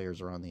 These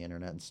players are on the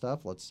internet and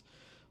stuff. Let's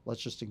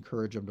just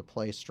encourage them to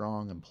play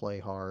strong and play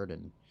hard,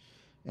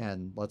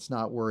 and let's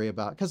not worry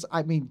about, because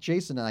I mean,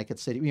 Jason and I could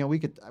sit,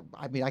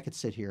 I could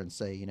sit here and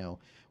say,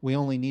 we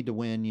only need to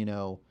win,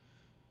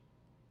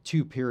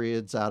 2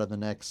 periods out of the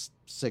next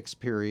 6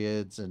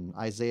 periods, and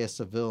Isaiah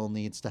Seville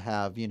needs to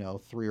have,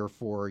 3 or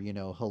 4,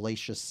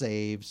 hellacious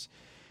saves.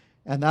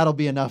 And that'll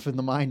be enough in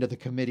the mind of the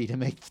committee to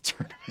make the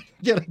tournament,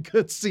 get a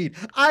good seed.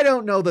 I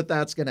don't know that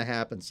that's going to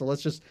happen. So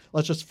let's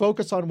just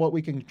focus on what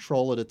we can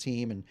control at a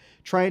team, and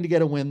trying to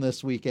get a win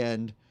this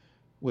weekend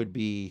would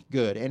be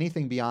good.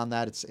 Anything beyond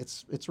that,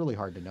 it's really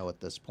hard to know at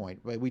this point.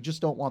 But we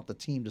just don't want the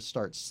team to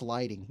start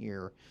sliding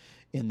here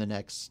in the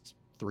next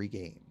 3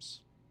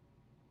 games.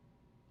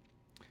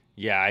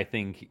 Yeah, I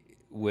think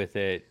with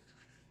it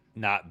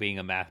not being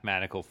a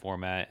mathematical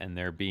format and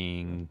there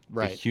being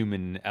a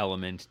human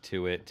element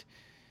to it,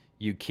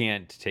 you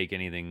can't take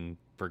anything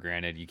for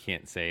granted. You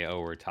can't say,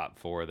 oh, we're top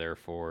 4,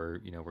 therefore,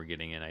 we're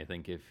getting in. I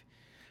think if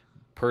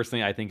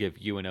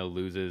UNO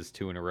loses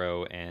 2 in a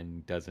row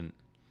and doesn't,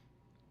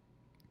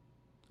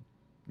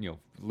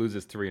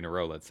 loses 3 in a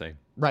row, let's say.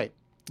 Right.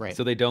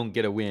 So they don't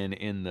get a win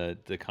in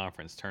the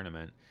conference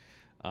tournament.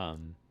 I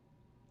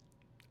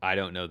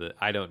don't know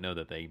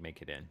that they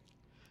make it in.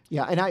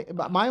 Yeah, and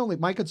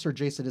my concern,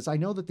 Jason, is I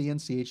know that the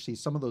NCHC,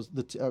 some of those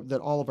that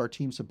all of our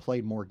teams have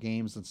played more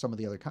games than some of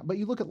the other, but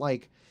you look at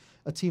like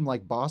a team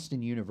like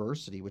Boston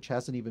University, which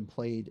hasn't even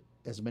played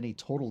as many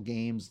total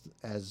games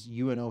as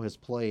UNO has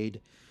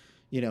played,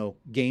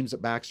 games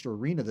at Baxter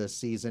Arena this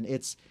season.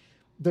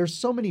 There's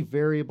so many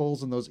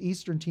variables, and those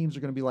Eastern teams are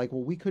going to be like,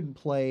 well, we couldn't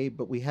play,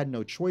 but we had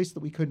no choice that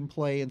we couldn't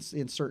play in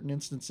certain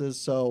instances.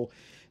 So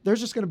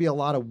there's just going to be a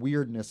lot of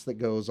weirdness that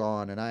goes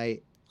on, and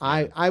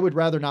I would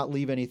rather not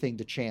leave anything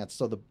to chance.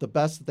 So the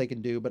best that they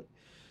can do, but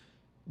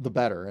the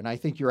better. And I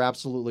think you're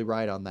absolutely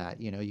right on that.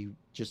 You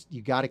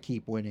got to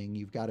keep winning.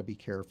 You've got to be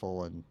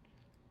careful,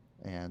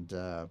 and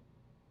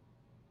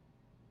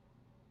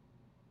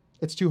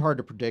it's too hard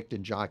to predict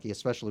in jockey,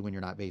 especially when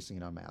you're not basing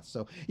it on math.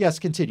 So yes,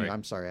 continue. Right.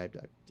 I'm sorry. I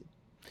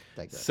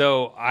digress.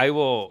 So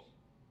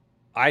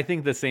I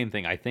think the same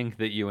thing. I think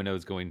that UNO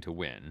is going to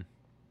win.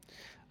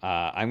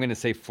 I'm going to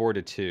say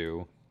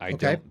 4-2. I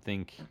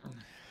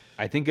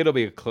think it'll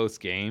be a close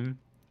game.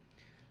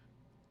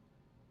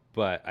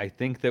 but I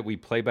think that we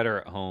play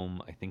better at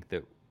home. I think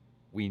that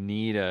we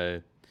need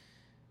a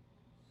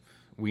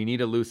we need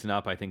to loosen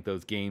up. I think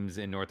those games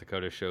in North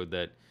Dakota showed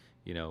that,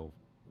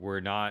 we're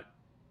not,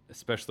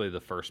 especially the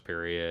first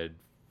period,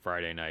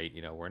 Friday night,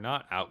 we're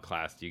not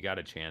outclassed. You got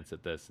a chance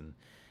at this,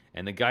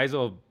 and the guys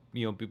will,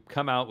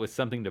 come out with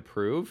something to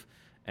prove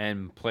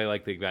and play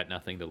like they've got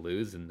nothing to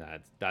lose, and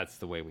that's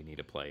the way we need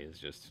to play. Is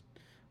just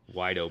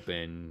wide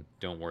open.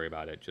 Don't worry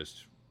about it.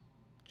 Just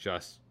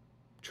trust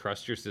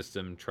your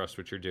system, trust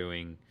what you're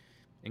doing,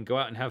 and go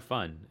out and have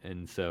fun.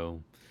 And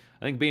so,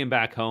 I think being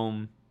back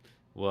home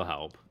will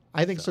help.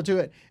 I think so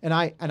too. And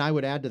I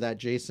would add to that,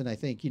 Jason. I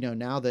think,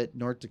 now that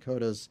North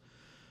Dakota's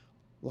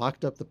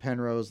locked up the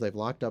Penrose, they've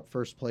locked up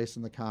first place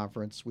in the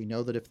conference. We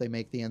know that if they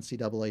make the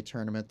NCAA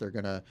tournament, they're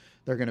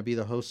gonna be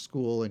the host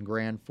school in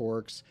Grand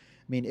Forks.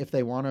 I mean, if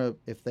they want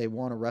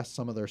to rest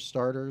some of their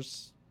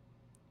starters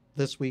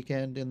this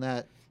weekend in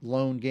that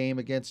lone game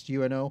against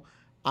UNO,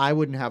 I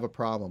wouldn't have a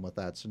problem with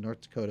that. So North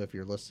Dakota, if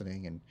you're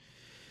listening and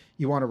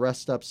you want to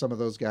rest up some of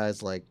those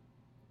guys like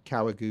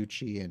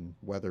Kawaguchi and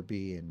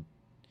Weatherby and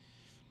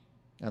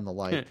the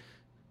like.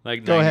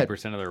 Like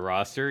 90% of their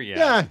roster.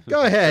 Yeah,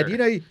 go ahead.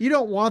 Sure. You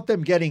don't want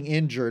them getting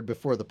injured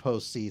before the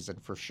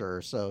postseason for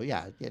sure. So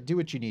yeah, do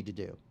what you need to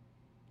do.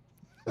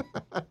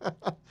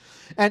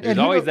 There's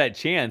always that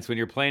chance when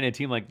you're playing a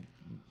team like,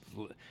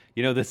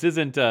 this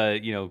isn't,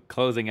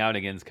 closing out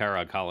against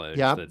Cara College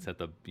that's at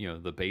the,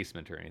 the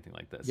basement or anything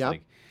like this. Yep.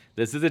 Like,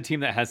 this is a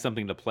team that has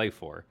something to play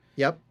for.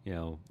 Yep.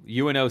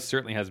 UNO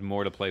certainly has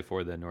more to play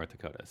for than North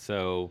Dakota.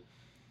 So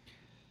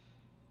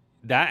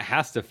that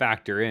has to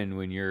factor in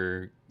when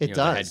you're the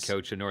head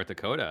coach of North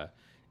Dakota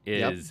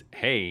is,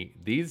 hey,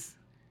 these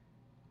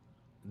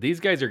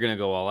guys are going to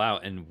go all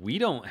out, and we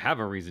don't have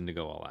a reason to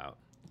go all out.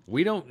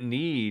 We don't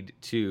need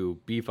to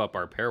beef up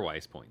our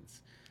pairwise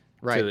points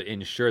to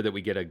ensure that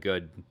we get a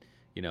good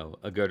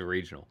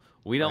regional.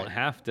 We don't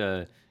have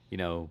to,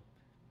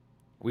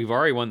 we've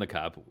already won the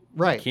cup.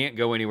 Right. We can't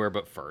go anywhere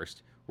but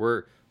first.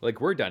 We're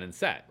done and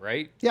set,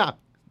 right? Yeah.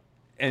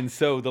 And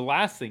so the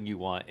last thing you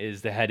want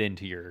is to head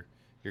into your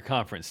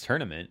conference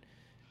tournament,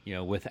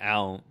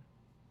 without,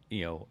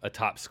 a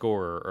top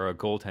scorer or a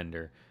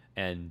goaltender.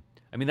 And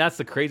I mean, that's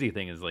the crazy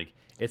thing is like,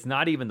 it's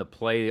not even the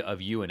play of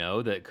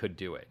UNO that could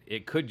do it.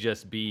 It could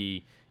just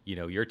be,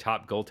 your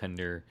top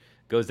goaltender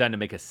goes down to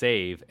make a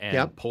save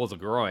and pulls a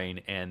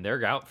groin and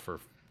they're out for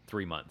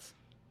 3 months.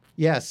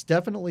 Yes,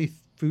 definitely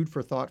food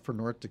for thought for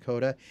North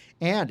Dakota,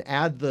 and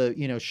add the,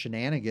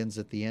 shenanigans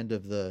at the end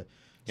of the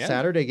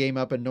Saturday game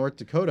up in North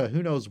Dakota.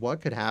 Who knows what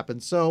could happen.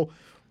 So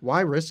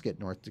why risk it,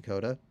 North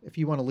Dakota? If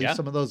you want to leave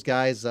some of those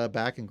guys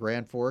back in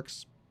Grand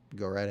Forks,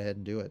 go right ahead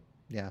and do it.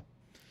 Yeah.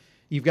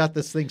 You've got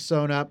this thing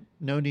sewn up.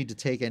 No need to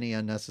take any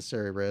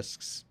unnecessary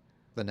risks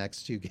the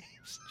next 2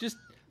 games. Just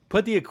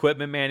put the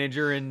equipment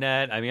manager in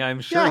net. I mean,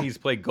 I'm sure he's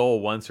played goal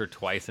once or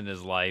twice in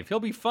his life. He'll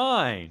be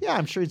fine. Yeah,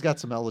 I'm sure he's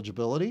got some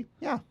eligibility.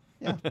 Yeah.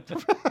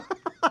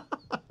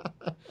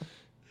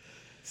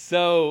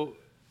 So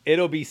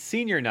it'll be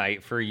senior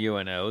night for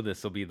UNO.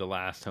 This will be the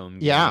last home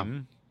game. Yeah.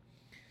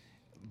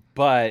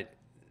 But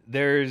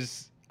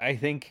I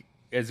think,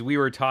 as we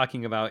were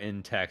talking about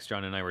in text,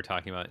 John and I were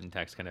talking about in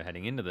text kind of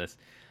heading into this,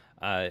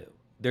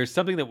 there's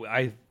something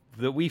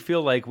that we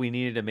feel like we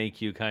needed to make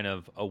you kind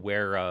of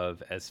aware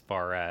of as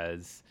far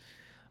as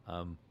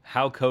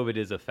how COVID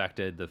has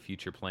affected the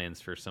future plans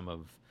for some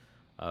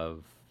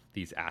of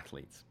these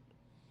athletes.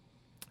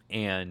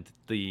 And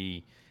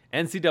the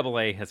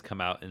NCAA has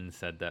come out and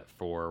said that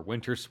for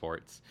winter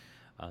sports,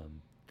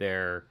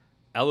 their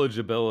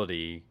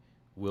eligibility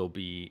will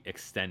be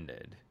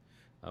extended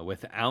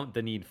without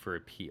the need for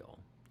appeal.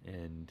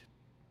 And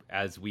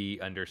as we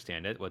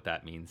understand it, what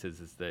that means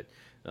is that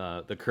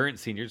the current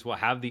seniors will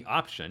have the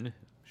option,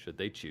 should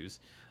they choose,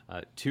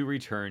 to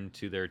return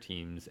to their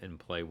teams and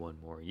play one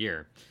more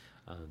year.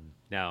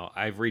 Now,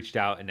 I've reached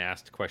out and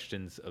asked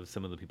questions of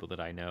some of the people that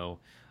I know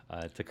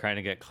to kind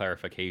of get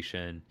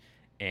clarification.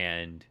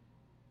 And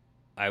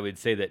I would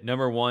say that,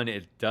 number one,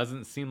 it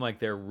doesn't seem like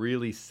they're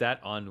really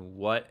set on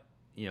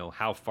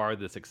how far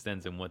this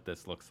extends and what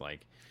this looks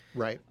like.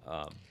 Right.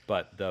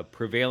 But the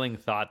prevailing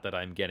thought that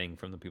I'm getting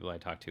from the people I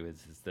talk to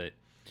is that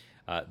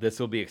this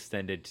will be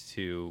extended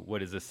to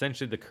what is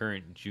essentially the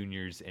current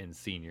juniors and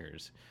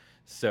seniors.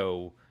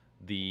 So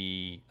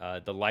the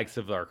likes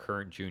of our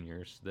current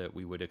juniors that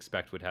we would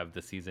expect would have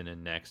the season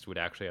and next would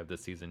actually have the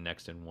season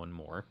next and one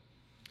more.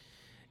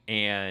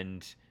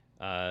 And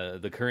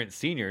the current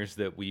seniors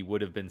that we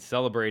would have been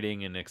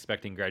celebrating and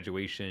expecting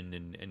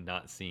graduation and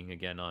not seeing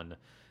again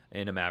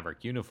in a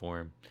Maverick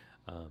uniform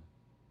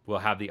will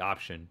have the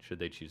option should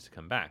they choose to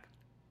come back.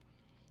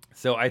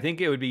 So I think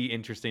it would be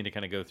interesting to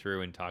kind of go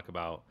through and talk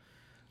about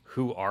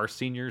who our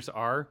seniors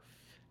are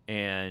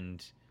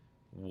and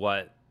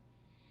what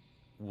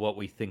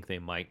we think they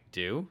might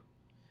do.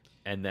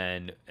 And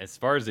then as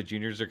far as the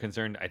juniors are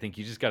concerned, I think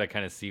you just got to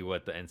kind of see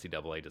what the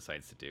NCAA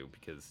decides to do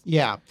because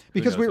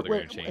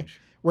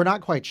we're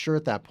not quite sure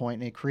at that point,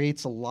 and it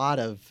creates a lot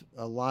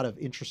of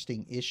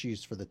interesting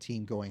issues for the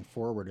team going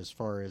forward as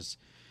far as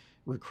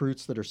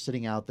recruits that are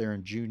sitting out there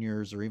in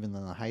juniors or even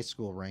in the high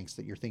school ranks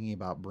that you're thinking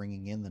about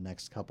bringing in the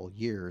next couple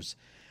years.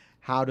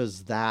 How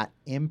does that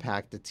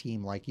impact a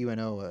team like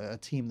UNO, a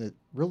team that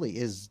really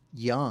is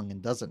young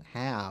and doesn't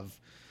have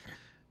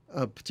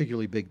a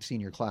particularly big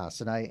senior class?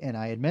 And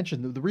I had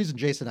mentioned the reason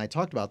Jason and I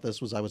talked about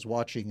this was I was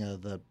watching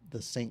the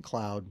St.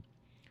 Cloud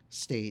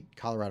State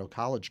Colorado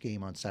College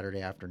game on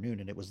Saturday afternoon,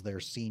 and it was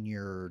their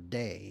senior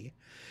day.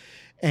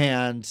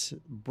 And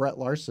Brett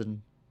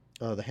Larson,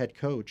 the head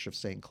coach of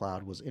St.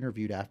 Cloud, was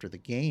interviewed after the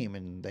game,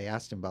 and they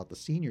asked him about the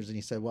seniors, and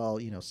he said, "Well,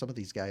 some of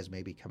these guys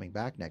may be coming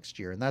back next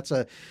year, and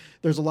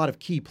there's a lot of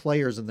key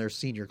players in their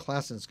senior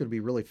class, and it's going to be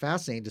really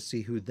fascinating to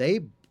see who they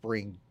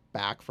bring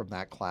back from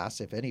that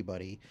class, if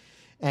anybody."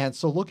 And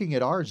so, looking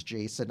at ours,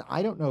 Jason,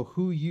 I don't know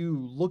who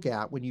you look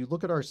at when you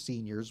look at our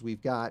seniors.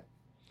 We've got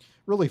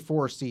really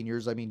 4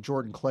 seniors. I mean,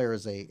 Jordan Clare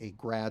is a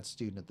grad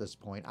student at this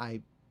point.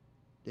 I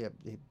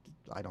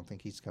don't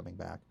think he's coming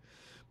back.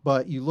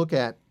 But you look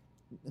at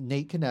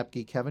Nate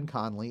Konepke, Kevin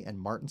Conley, and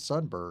Martin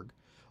Sundberg,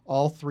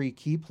 all 3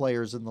 key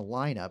players in the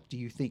lineup. Do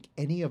you think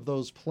any of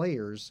those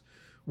players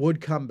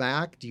would come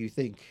back? Do you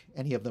think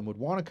any of them would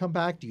want to come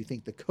back? Do you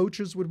think the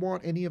coaches would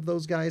want any of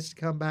those guys to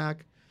come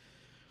back?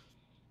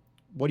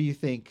 What do you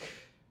think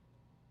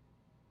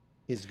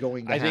is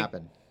going to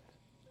happen?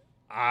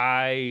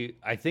 I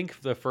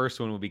think the first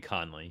one would be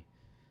Conley.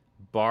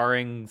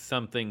 Barring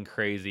something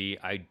crazy,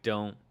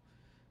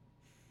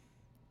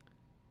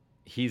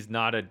 he's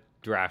not a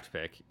draft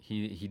pick.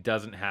 He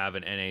doesn't have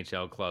an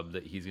NHL club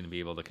that he's going to be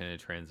able to kind of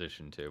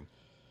transition to.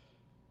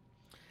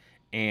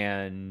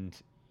 And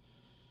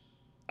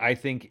I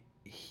think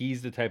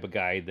he's the type of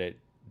guy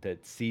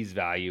that sees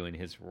value in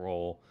his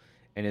role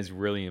and has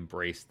really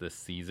embraced this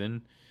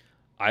season.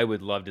 I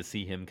would love to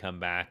see him come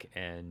back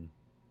and,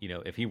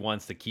 if he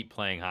wants to keep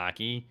playing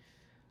hockey,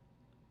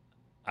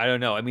 I don't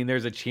know. I mean,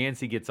 there's a chance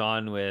he gets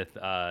on with,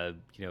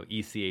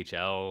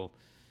 ECHL,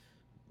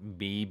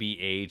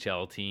 maybe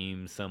AHL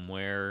team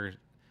somewhere,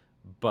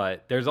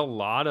 but there's a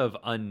lot of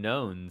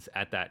unknowns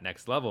at that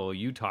next level.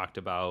 You talked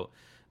about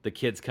the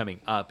kids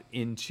coming up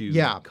into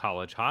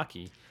college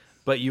hockey,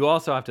 but you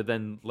also have to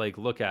then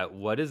look at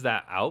what is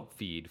that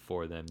outfeed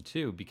for them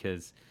too,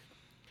 because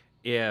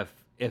if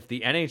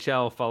the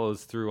NHL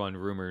follows through on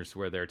rumors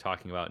where they're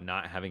talking about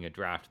not having a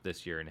draft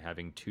this year and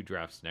having 2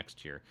 drafts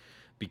next year,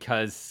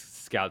 because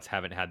scouts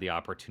haven't had the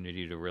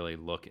opportunity to really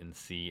look and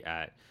see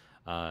at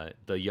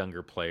the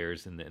younger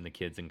players and the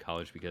kids in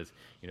college, because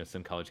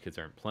some college kids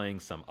aren't playing,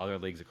 some other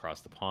leagues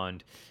across the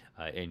pond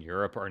in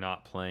Europe are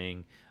not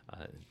playing.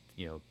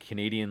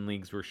 Canadian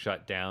leagues were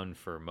shut down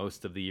for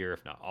most of the year,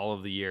 if not all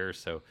of the year.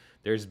 So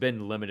there's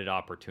been limited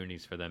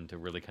opportunities for them to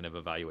really kind of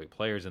evaluate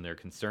players, and they're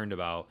concerned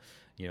about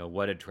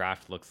what a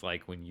draft looks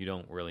like when you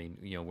don't really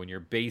when you're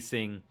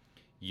basing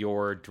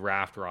your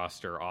draft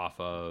roster off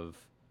of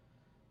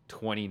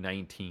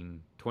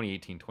 2018,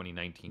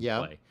 2019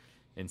 play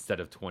instead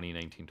of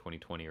 2019,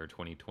 2020 or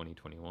 2020,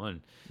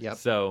 21. Yep.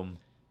 So,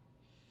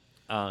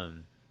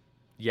 I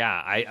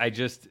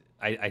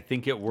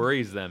think it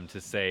worries them to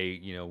say,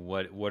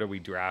 what are we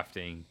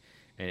drafting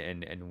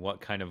and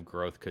what kind of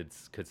growth could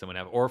someone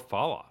have or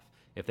fall off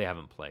if they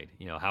haven't played?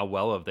 How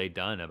well have they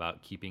done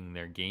about keeping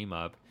their game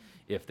up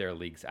if their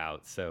league's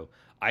out? So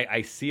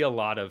I see a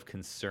lot of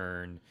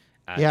concern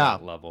at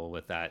that level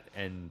with that.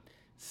 And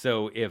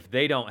so if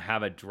they don't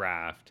have a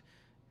draft,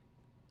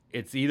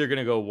 it's either going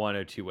to go one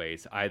or 2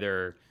 ways.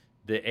 Either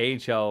the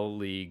AHL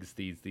leagues,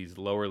 these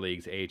lower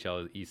leagues,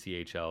 AHL,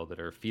 ECHL, that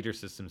are feeder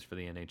systems for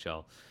the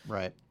NHL,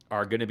 right,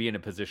 are going to be in a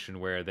position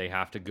where they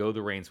have to go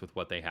the reins with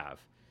what they have,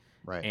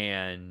 right,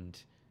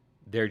 and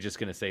they're just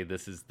going to say,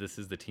 this is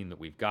the team that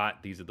we've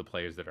got. These are the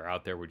players that are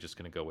out there. We're just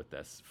going to go with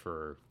this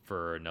for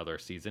another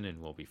season, and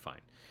we'll be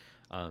fine.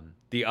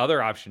 The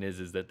other option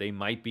is that they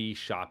might be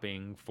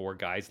shopping for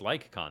guys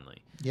like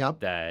Conley,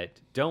 that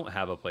don't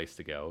have a place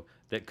to go,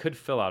 that could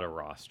fill out a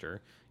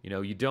roster.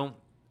 You don't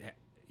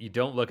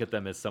look at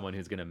them as someone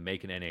who's going to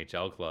make an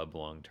NHL club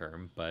long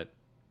term, but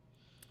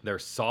they're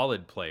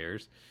solid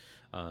players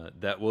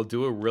that will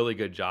do a really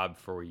good job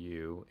for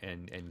you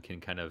and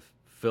can kind of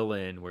fill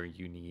in where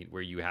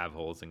you have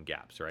holes and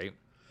gaps, right?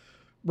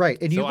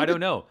 Right. And so I don't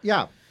know.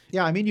 Yeah.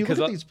 Yeah, I mean, you look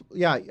at these.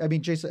 Yeah, I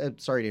mean, Jason,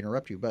 sorry to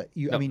interrupt you, but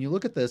I mean, you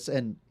look at this,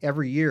 and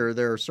every year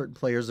there are certain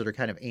players that are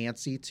kind of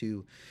antsy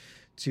to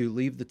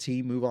leave the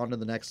team, move on to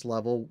the next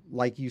level.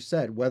 Like you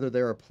said, whether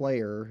they're a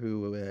player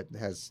who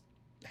has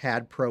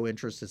had pro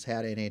interest, has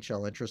had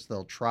NHL interest,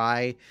 they'll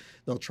try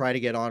to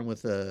get on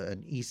with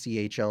an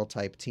ECHL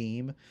type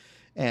team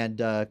and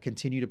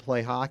continue to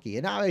play hockey.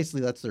 And obviously,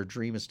 that's their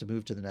dream, is to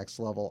move to the next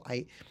level.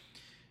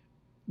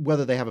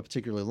 Whether they have a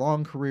particularly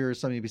long career is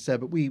something to be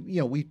said, but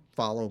we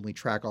follow and we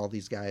track all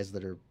these guys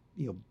that are,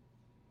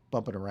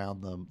 bumping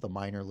around the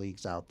minor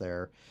leagues out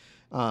there.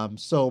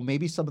 So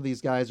maybe some of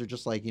these guys are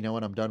just like,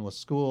 what, I'm done with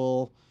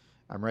school.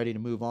 I'm ready to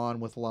move on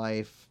with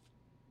life.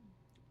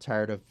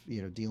 Tired of,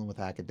 dealing with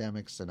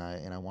academics, and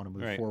I want to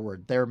move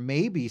forward. There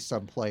may be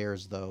some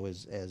players though,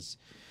 as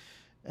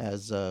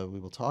we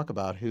will talk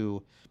about,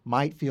 who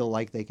might feel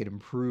like they could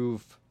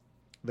improve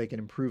they can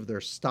improve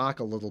their stock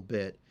a little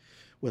bit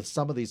with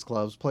some of these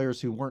clubs, players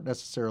who weren't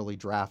necessarily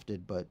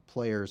drafted, but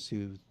players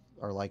who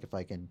are like, if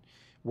I can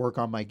work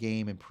on my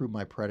game, improve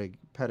my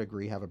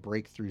pedigree, have a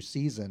breakthrough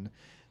season,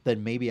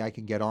 then maybe I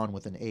can get on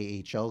with an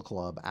AHL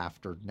club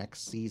after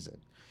next season.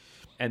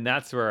 And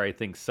that's where I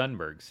think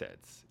Sundberg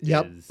sits.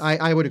 Yep,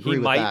 I would agree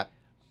with that.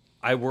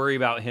 I worry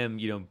about him,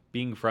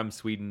 being from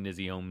Sweden. Is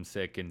he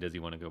homesick and does he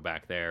want to go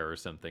back there or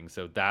something?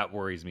 So that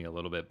worries me a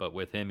little bit. But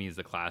with him, he's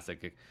the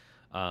classic,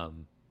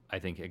 I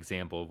think,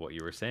 example of what you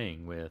were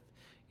saying with,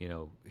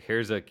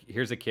 here's a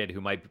kid who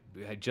might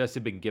just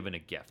have been given a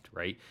gift,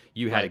 right?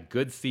 You had a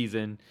good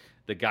season.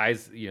 The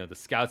guys, the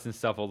scouts and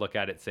stuff will look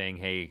at it saying,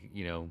 hey,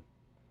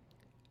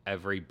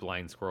 every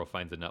blind squirrel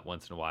finds a nut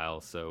once in a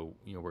while. So,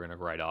 we're going to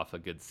write off a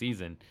good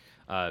season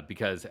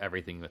because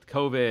everything with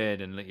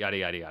COVID and yada,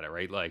 yada, yada,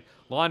 right? Like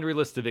laundry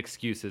list of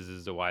excuses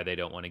as to why they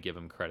don't want to give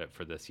him credit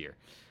for this year.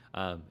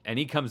 And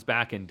he comes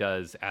back and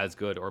does as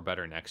good or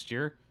better next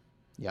year.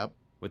 Yep.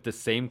 With the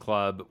same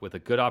club, with a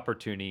good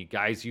opportunity,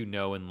 guys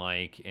and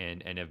like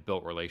and have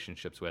built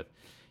relationships with.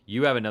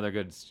 You have another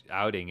good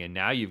outing, and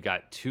now you've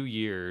got 2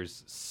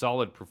 years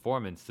solid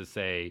performance to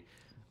say,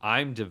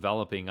 I'm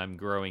developing, I'm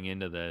growing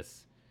into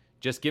this.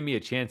 Just give me a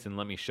chance and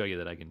let me show you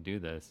that I can do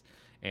this.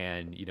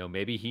 And,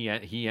 maybe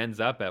he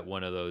ends up at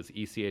one of those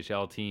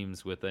ECHL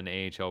teams with an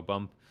AHL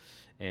bump,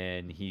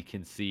 and he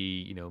can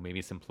see,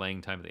 maybe some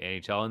playing time at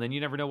the AHL. And then you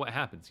never know what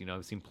happens.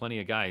 I've seen plenty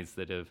of guys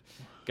that have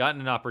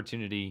gotten an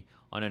opportunity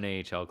on an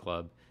AHL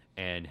club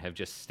and have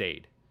just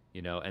stayed,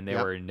 and they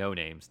were no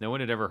names. No one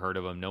had ever heard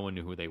of them. No one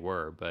knew who they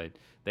were, but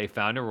they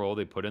found a role,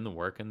 they put in the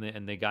work, and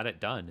they got it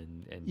done.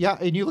 And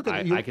and you look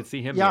at I could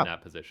see him in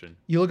that position.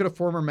 You look at a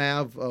former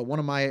Mav, one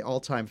of my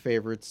all-time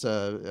favorites,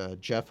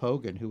 Jeff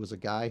Hogan, who was a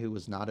guy who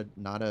was not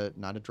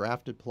a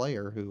drafted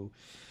player who,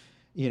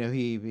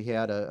 he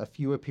had a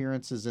few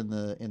appearances in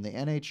the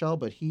NHL,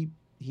 but he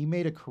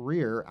made a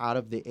career out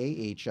of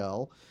the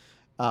AHL.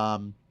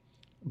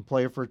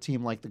 Player for a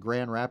team like the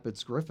Grand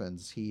Rapids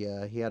Griffins. He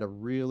had a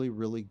really,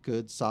 really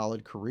good,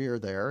 solid career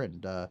there,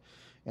 and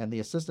the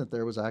assistant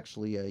there was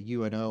actually a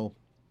UNO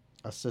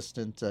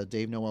assistant.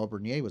 Dave Noel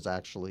Bernier was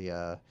actually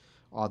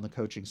on the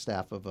coaching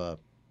staff of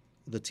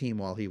the team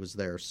while he was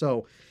there.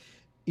 So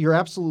you're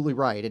absolutely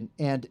right,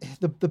 and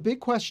the big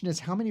question is,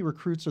 how many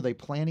recruits are they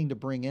planning to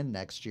bring in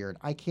next year? And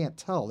I can't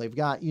tell. They've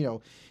got, you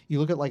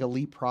look at like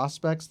elite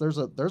prospects. There's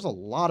a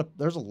lot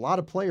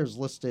of players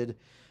listed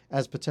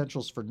as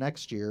potentials for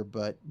next year,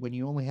 but when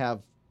you only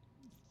have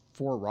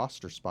 4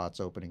 roster spots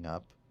opening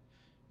up,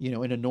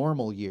 in a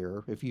normal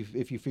year, if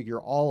you figure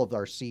all of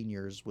our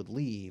seniors would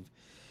leave,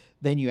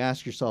 then you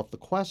ask yourself the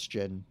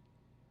question,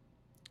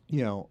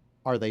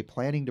 are they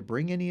planning to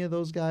bring any of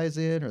those guys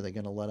in? Are they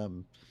going to let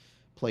them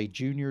play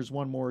juniors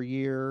one more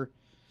year?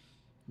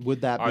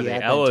 Would that be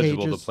advantageous? Are they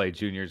eligible to play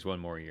juniors one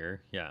more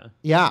year? Yeah.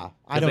 Yeah.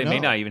 I don't know. They may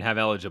not even have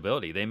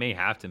eligibility. They may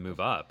have to move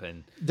up.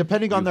 And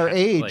depending on their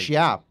age,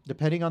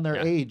 depending on their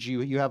age,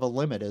 you have a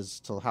limit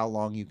as to how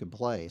long you can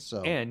play.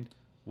 So, and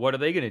what are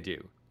they going to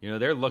do?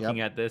 They're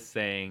looking at this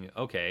saying,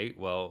 okay,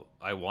 well,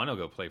 I want to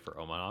go play for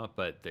Omaha,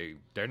 but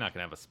they're not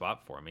going to have a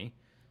spot for me.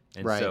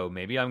 And so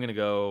maybe I'm going to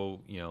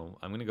go,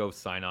 I'm going to go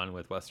sign on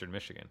with Western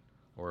Michigan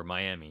or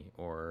Miami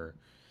or,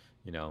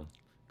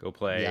 go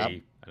play,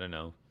 I don't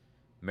know,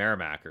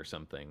 Merrimack or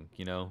something,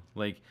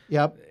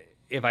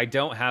 if I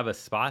don't have a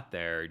spot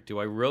there, do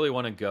I really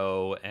want to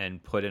go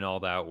and put in all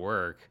that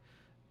work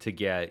to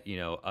get,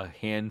 a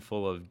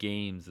handful of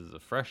games as a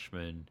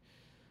freshman?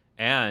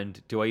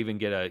 And do I even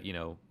get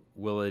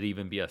will it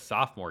even be a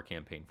sophomore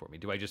campaign for me?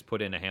 Do I just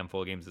put in a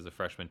handful of games as a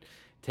freshman,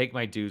 take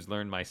my dues,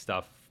 learn my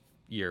stuff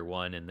year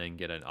one, and then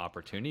get an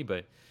opportunity?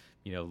 But,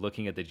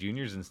 looking at the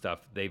juniors and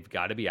stuff, they've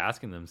got to be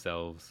asking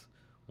themselves,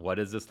 what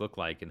does this look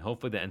like? And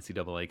hopefully the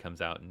NCAA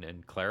comes out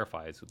and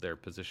clarifies their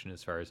position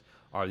as far as,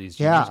 are these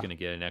juniors going to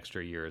get an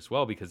extra year as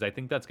well? Because I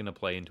think that's going to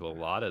play into a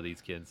lot of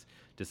these kids'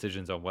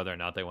 decisions on whether or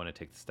not they want to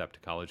take the step to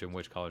college and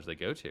which college they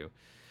go to.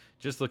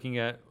 Just looking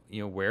at,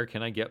 where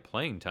can I get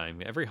playing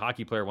time? Every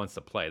hockey player wants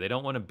to play. They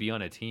don't want to be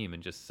on a team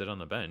and just sit on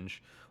the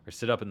bench or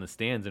sit up in the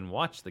stands and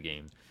watch the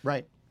game.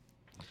 Right.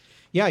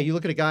 Yeah, you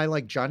look at a guy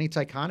like Johnny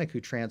Tyconic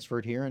who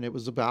transferred here, and it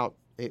was about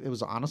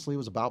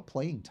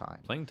playing time.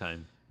 Playing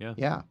time, yeah.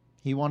 Yeah.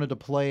 He wanted to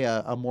play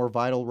a more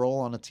vital role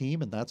on a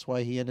team, and that's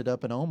why he ended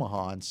up in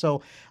Omaha. And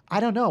so, I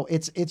don't know.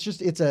 It's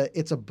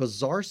a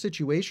bizarre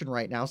situation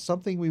right now,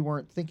 something we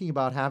weren't thinking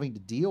about having to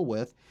deal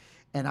with.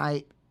 And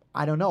I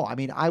don't know. I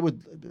mean,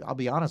 I'll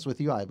be honest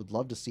with you. I would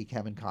love to see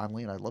Kevin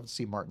Conley, and I'd love to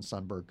see Martin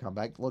Sundberg come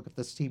back. Look, if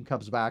this team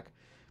comes back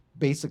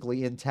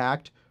basically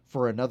intact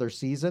for another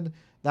season,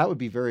 that would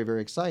be very,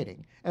 very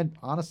exciting. And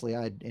honestly,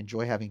 I'd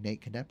enjoy having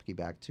Nate Konepke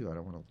back too. I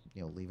don't want to,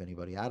 leave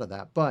anybody out of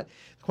that. But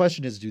the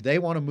question is, do they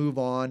want to move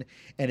on?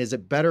 And is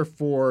it better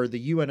for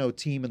the UNO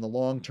team in the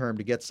long term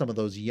to get some of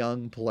those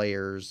young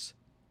players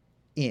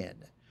in?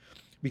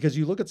 Because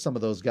you look at some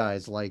of those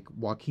guys like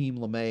Joaquim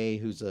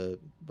LeMay, who's a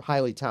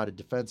highly touted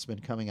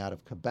defenseman coming out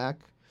of Quebec.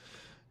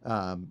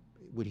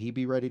 Would he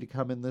be ready to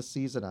come in this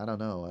season? I don't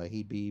know.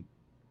 He'd be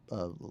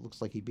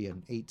looks like he'd be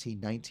an 18,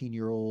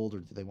 19-year-old, or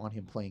do they want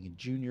him playing in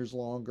juniors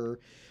longer?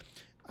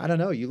 I don't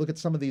know. You look at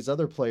some of these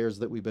other players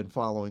that we've been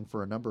following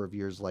for a number of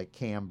years, like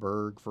Cam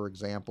Berg, for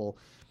example.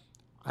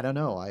 I don't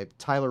know.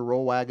 Tyler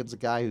Rollwagon's a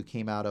guy who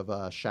came out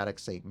of Shattuck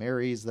St.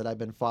 Mary's that I've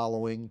been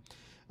following.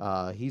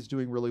 He's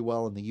doing really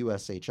well in the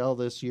USHL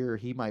this year.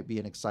 He might be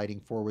an exciting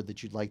forward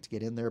that you'd like to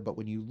get in there. But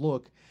when you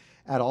look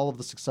at all of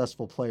the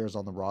successful players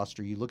on the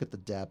roster, you look at the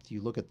depth,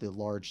 you look at the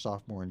large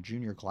sophomore and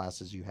junior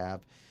classes you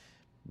have.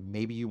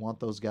 Maybe you want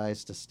those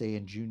guys to stay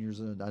in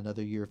juniors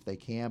another year if they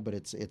can, but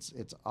it's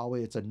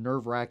always a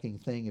nerve-wracking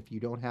thing if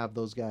you don't have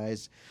those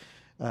guys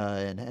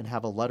and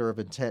have a letter of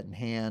intent in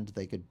hand.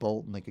 They could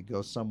bolt and they could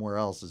go somewhere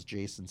else, as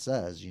Jason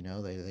says. You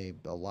know, they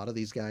a lot of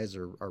these guys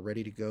are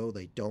ready to go.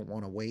 They don't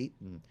want to wait,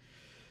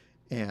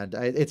 and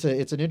it's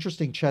an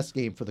interesting chess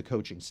game for the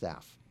coaching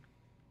staff.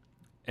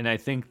 And I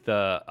think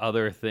the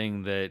other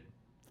thing that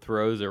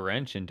throws a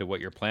wrench into what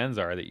your plans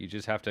are, that you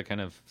just have to kind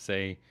of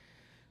say,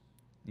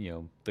 you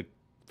know, the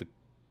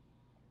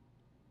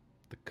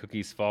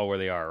cookies fall where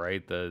they are,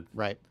 right?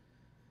 Right.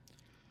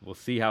 We'll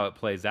see how it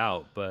plays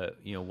out, but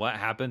you know, what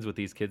happens with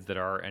these kids that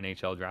are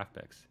NHL draft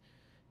picks?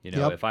 You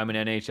know, if I'm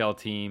an NHL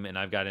team and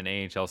I've got an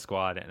AHL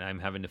squad and I'm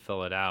having to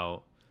fill it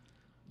out,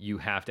 you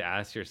have to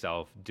ask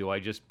yourself, do I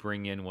just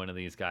bring in one of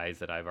these guys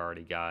that I've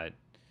already got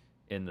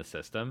in the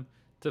system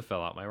to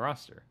fill out my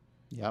roster?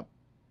 Yep.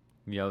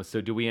 You know,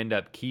 so do we end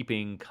up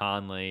keeping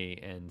Conley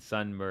and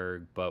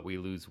Sundberg, but we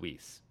lose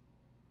Weiss?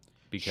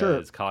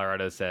 Because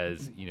Colorado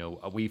says, you know,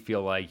 we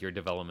feel like your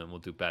development will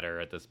do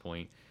better at this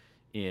point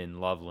in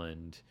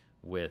Loveland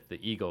with the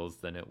Eagles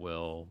than it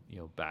will, you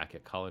know, back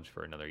at college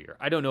for another year.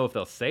 I don't know if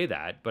they'll say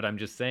that, but I'm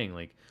just saying,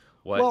 like,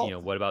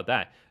 what about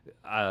that?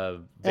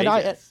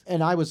 Vegas,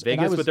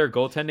 Vegas with their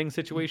goaltending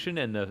situation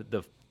and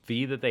the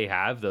fee that they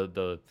have,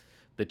 the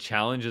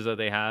challenges that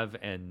they have,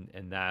 and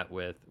that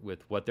with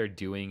what they're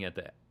doing at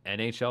the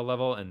NHL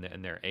level and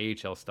their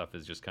AHL stuff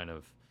is just kind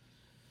of,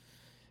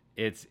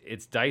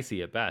 it's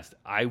dicey at best.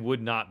 I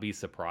would not be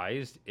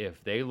surprised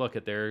if they look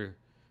at their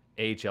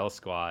AHL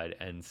squad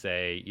and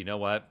say, you know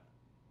what,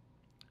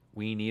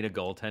 we need a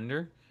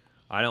goaltender.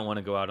 I don't want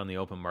to go out on the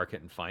open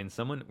market and find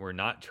someone. We're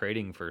not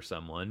trading for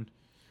someone.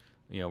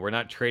 You know, we're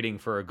not trading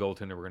for a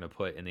goaltender we're going to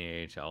put in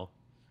the AHL.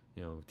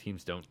 You know,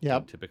 teams don't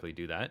typically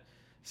do that.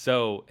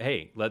 So,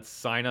 hey, let's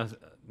sign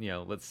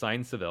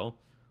Seville.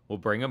 We'll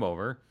bring him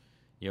over.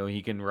 You know,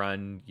 he can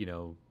run, you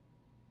know,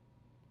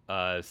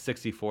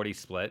 60-40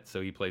 split,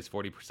 so he plays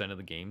 40% of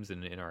the games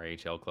in our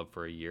AHL club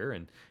for a year,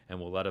 and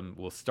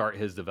we'll start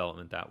his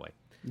development that way.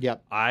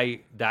 Yep.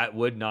 That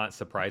would not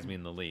surprise me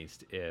in the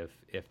least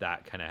if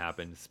that kind of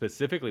happened,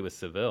 specifically with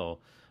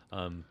Seville,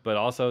 but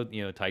also,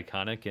 you know,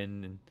 Tyconic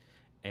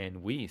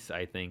and Weiss,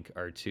 I think,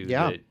 are two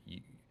that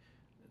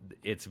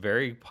it's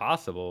very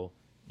possible,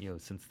 you know,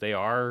 since they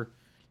are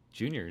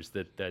juniors,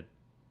 that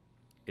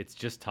it's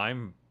just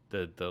time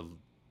the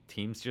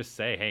teams just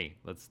say, hey,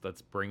 let's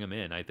bring them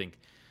in. I think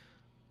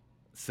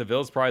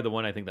Seville's probably the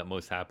one I think that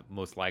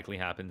most likely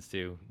happens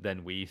to.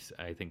 Then Weiss,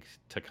 I think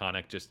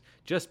Taconic,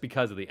 just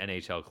because of the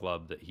NHL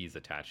club that he's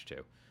attached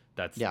to.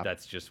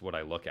 That's just what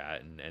I look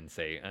at and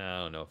say, I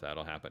don't know if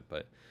that'll happen,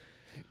 but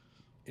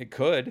it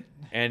could.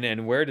 And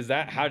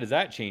how does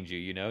that change you?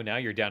 You know, now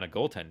you're down a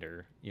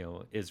goaltender. You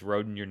know, is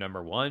Roden your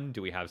number one?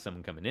 Do we have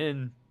someone coming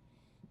in?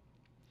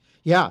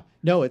 Yeah,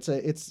 no, it's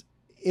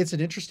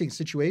an interesting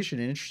situation,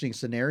 an interesting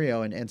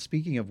scenario. And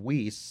speaking of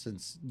Weiss,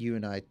 since you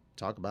and I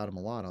talk about him a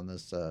lot on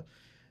this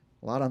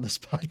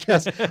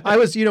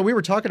podcast, we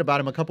were talking about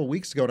him a couple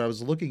weeks ago, and I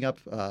was looking up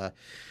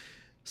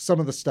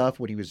some of the stuff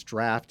when he was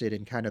drafted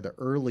in kind of the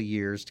early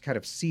years to kind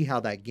of see how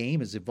that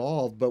game has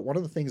evolved. But one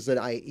of the things that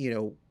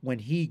when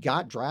he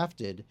got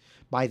drafted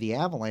by the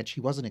Avalanche, he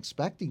wasn't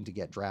expecting to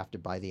get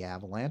drafted by the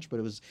Avalanche, but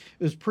it was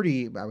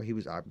pretty,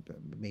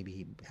 maybe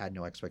he had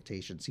no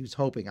expectations. He was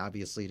hoping,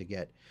 obviously, to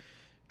get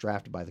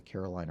drafted by the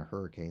Carolina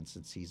Hurricanes,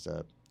 since he's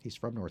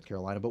from North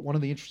Carolina. But one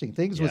of the interesting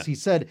things was he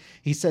said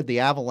the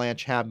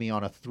Avalanche have me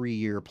on a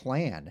 3-year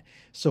plan.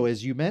 So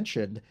as you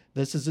mentioned,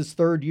 this is his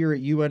 3rd year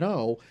at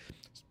UNO.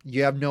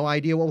 You have no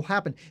idea what will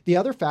happen. The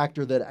other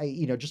factor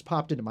that just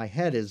popped into my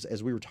head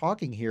as we were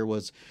talking here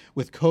was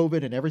with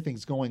COVID and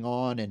everything's going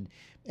on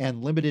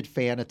and limited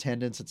fan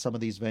attendance at some of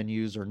these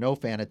venues, or no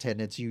fan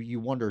attendance. You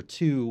wonder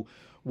too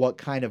what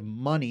kind of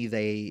money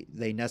they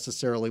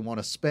necessarily want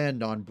to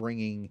spend on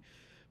bringing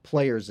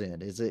players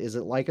in. Is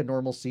it like a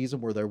normal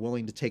season where they're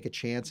willing to take a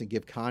chance and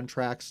give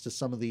contracts to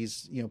some of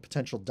these,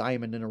 potential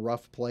diamond in a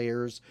rough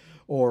players?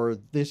 Or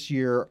this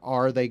year,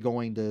 are they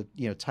going to,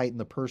 tighten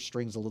the purse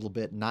strings a little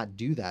bit and not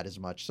do that as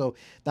much? So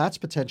that's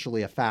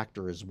potentially a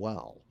factor as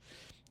well.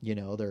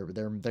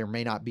 There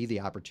may not be the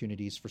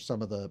opportunities for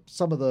some of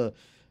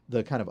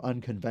the kind of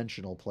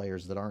unconventional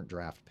players that aren't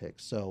draft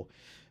picks. So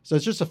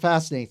it's just a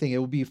fascinating thing. It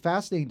will be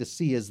fascinating to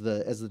see as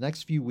the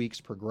next few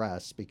weeks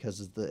progress,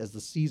 because as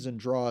the season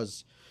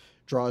draws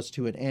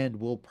to an end,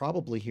 we'll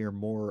probably hear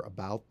more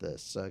about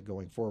this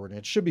going forward. And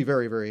it should be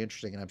very, very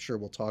interesting, and I'm sure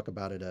we'll talk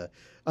about it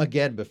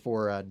again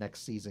before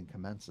next season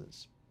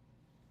commences.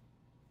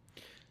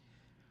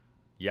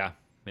 Yeah,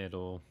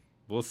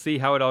 we'll see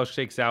how it all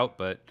shakes out,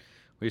 but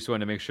we just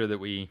want to make sure that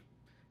we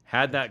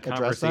had that Address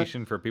that?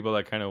 conversation for people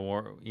that kind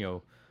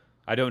of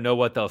I don't know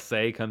what they'll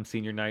say come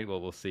senior night.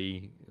 Well, we'll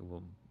see.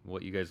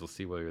 What you guys will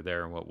see while you're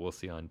there, and what we'll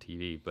see on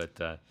TV. But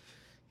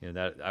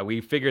that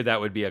we figured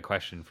that would be a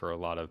question for a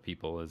lot of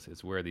people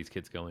is where are these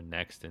kids going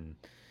next, and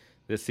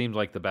this seems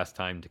like the best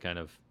time to kind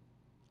of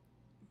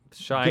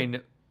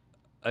shine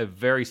a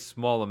very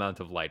small amount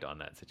of light on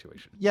that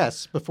situation.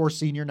 Yes, before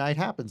senior night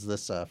happens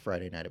this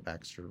Friday night at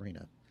Baxter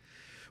Arena.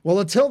 Well,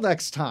 until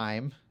next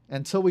time,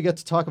 until we get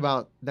to talk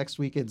about next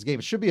weekend's game,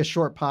 it should be a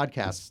short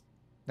podcast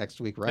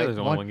next week, right? Yeah, there's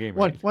only one game,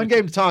 right? One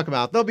game to talk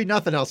about. There'll be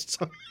nothing else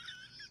to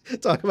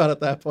talk about at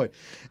that point.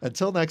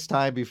 Until next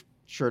time, be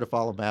sure to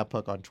follow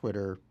MavPuck on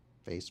Twitter,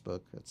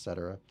 Facebook,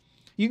 etc.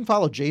 You can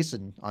follow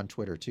Jason on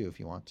Twitter too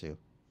if you want to.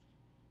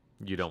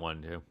 You don't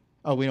want to.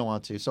 Oh, we don't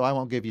want to, so I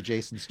won't give you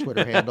Jason's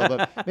Twitter handle,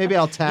 but maybe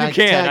I'll tag.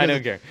 You can. Tag I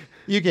don't care.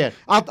 You can.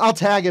 I'll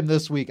tag him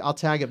this week. I'll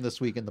tag him this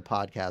week in the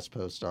podcast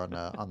post on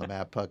the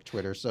MavPuck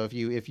Twitter. So if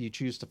you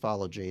choose to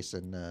follow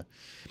Jason,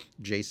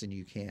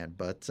 you can.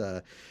 But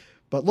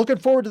looking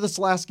forward to this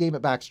last game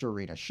at Baxter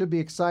Arena. Should be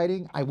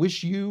exciting. I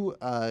wish you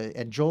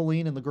and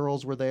Jolene and the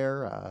girls were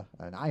there.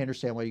 And I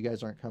understand why you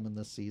guys aren't coming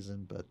this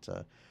season,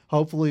 but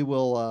hopefully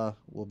we'll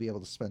be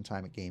able to spend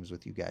time at games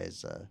with you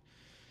guys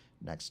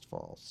next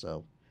fall.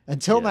 So.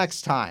 Until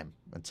next time,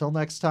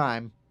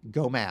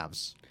 go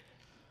Mavs.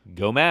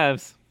 Go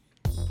Mavs.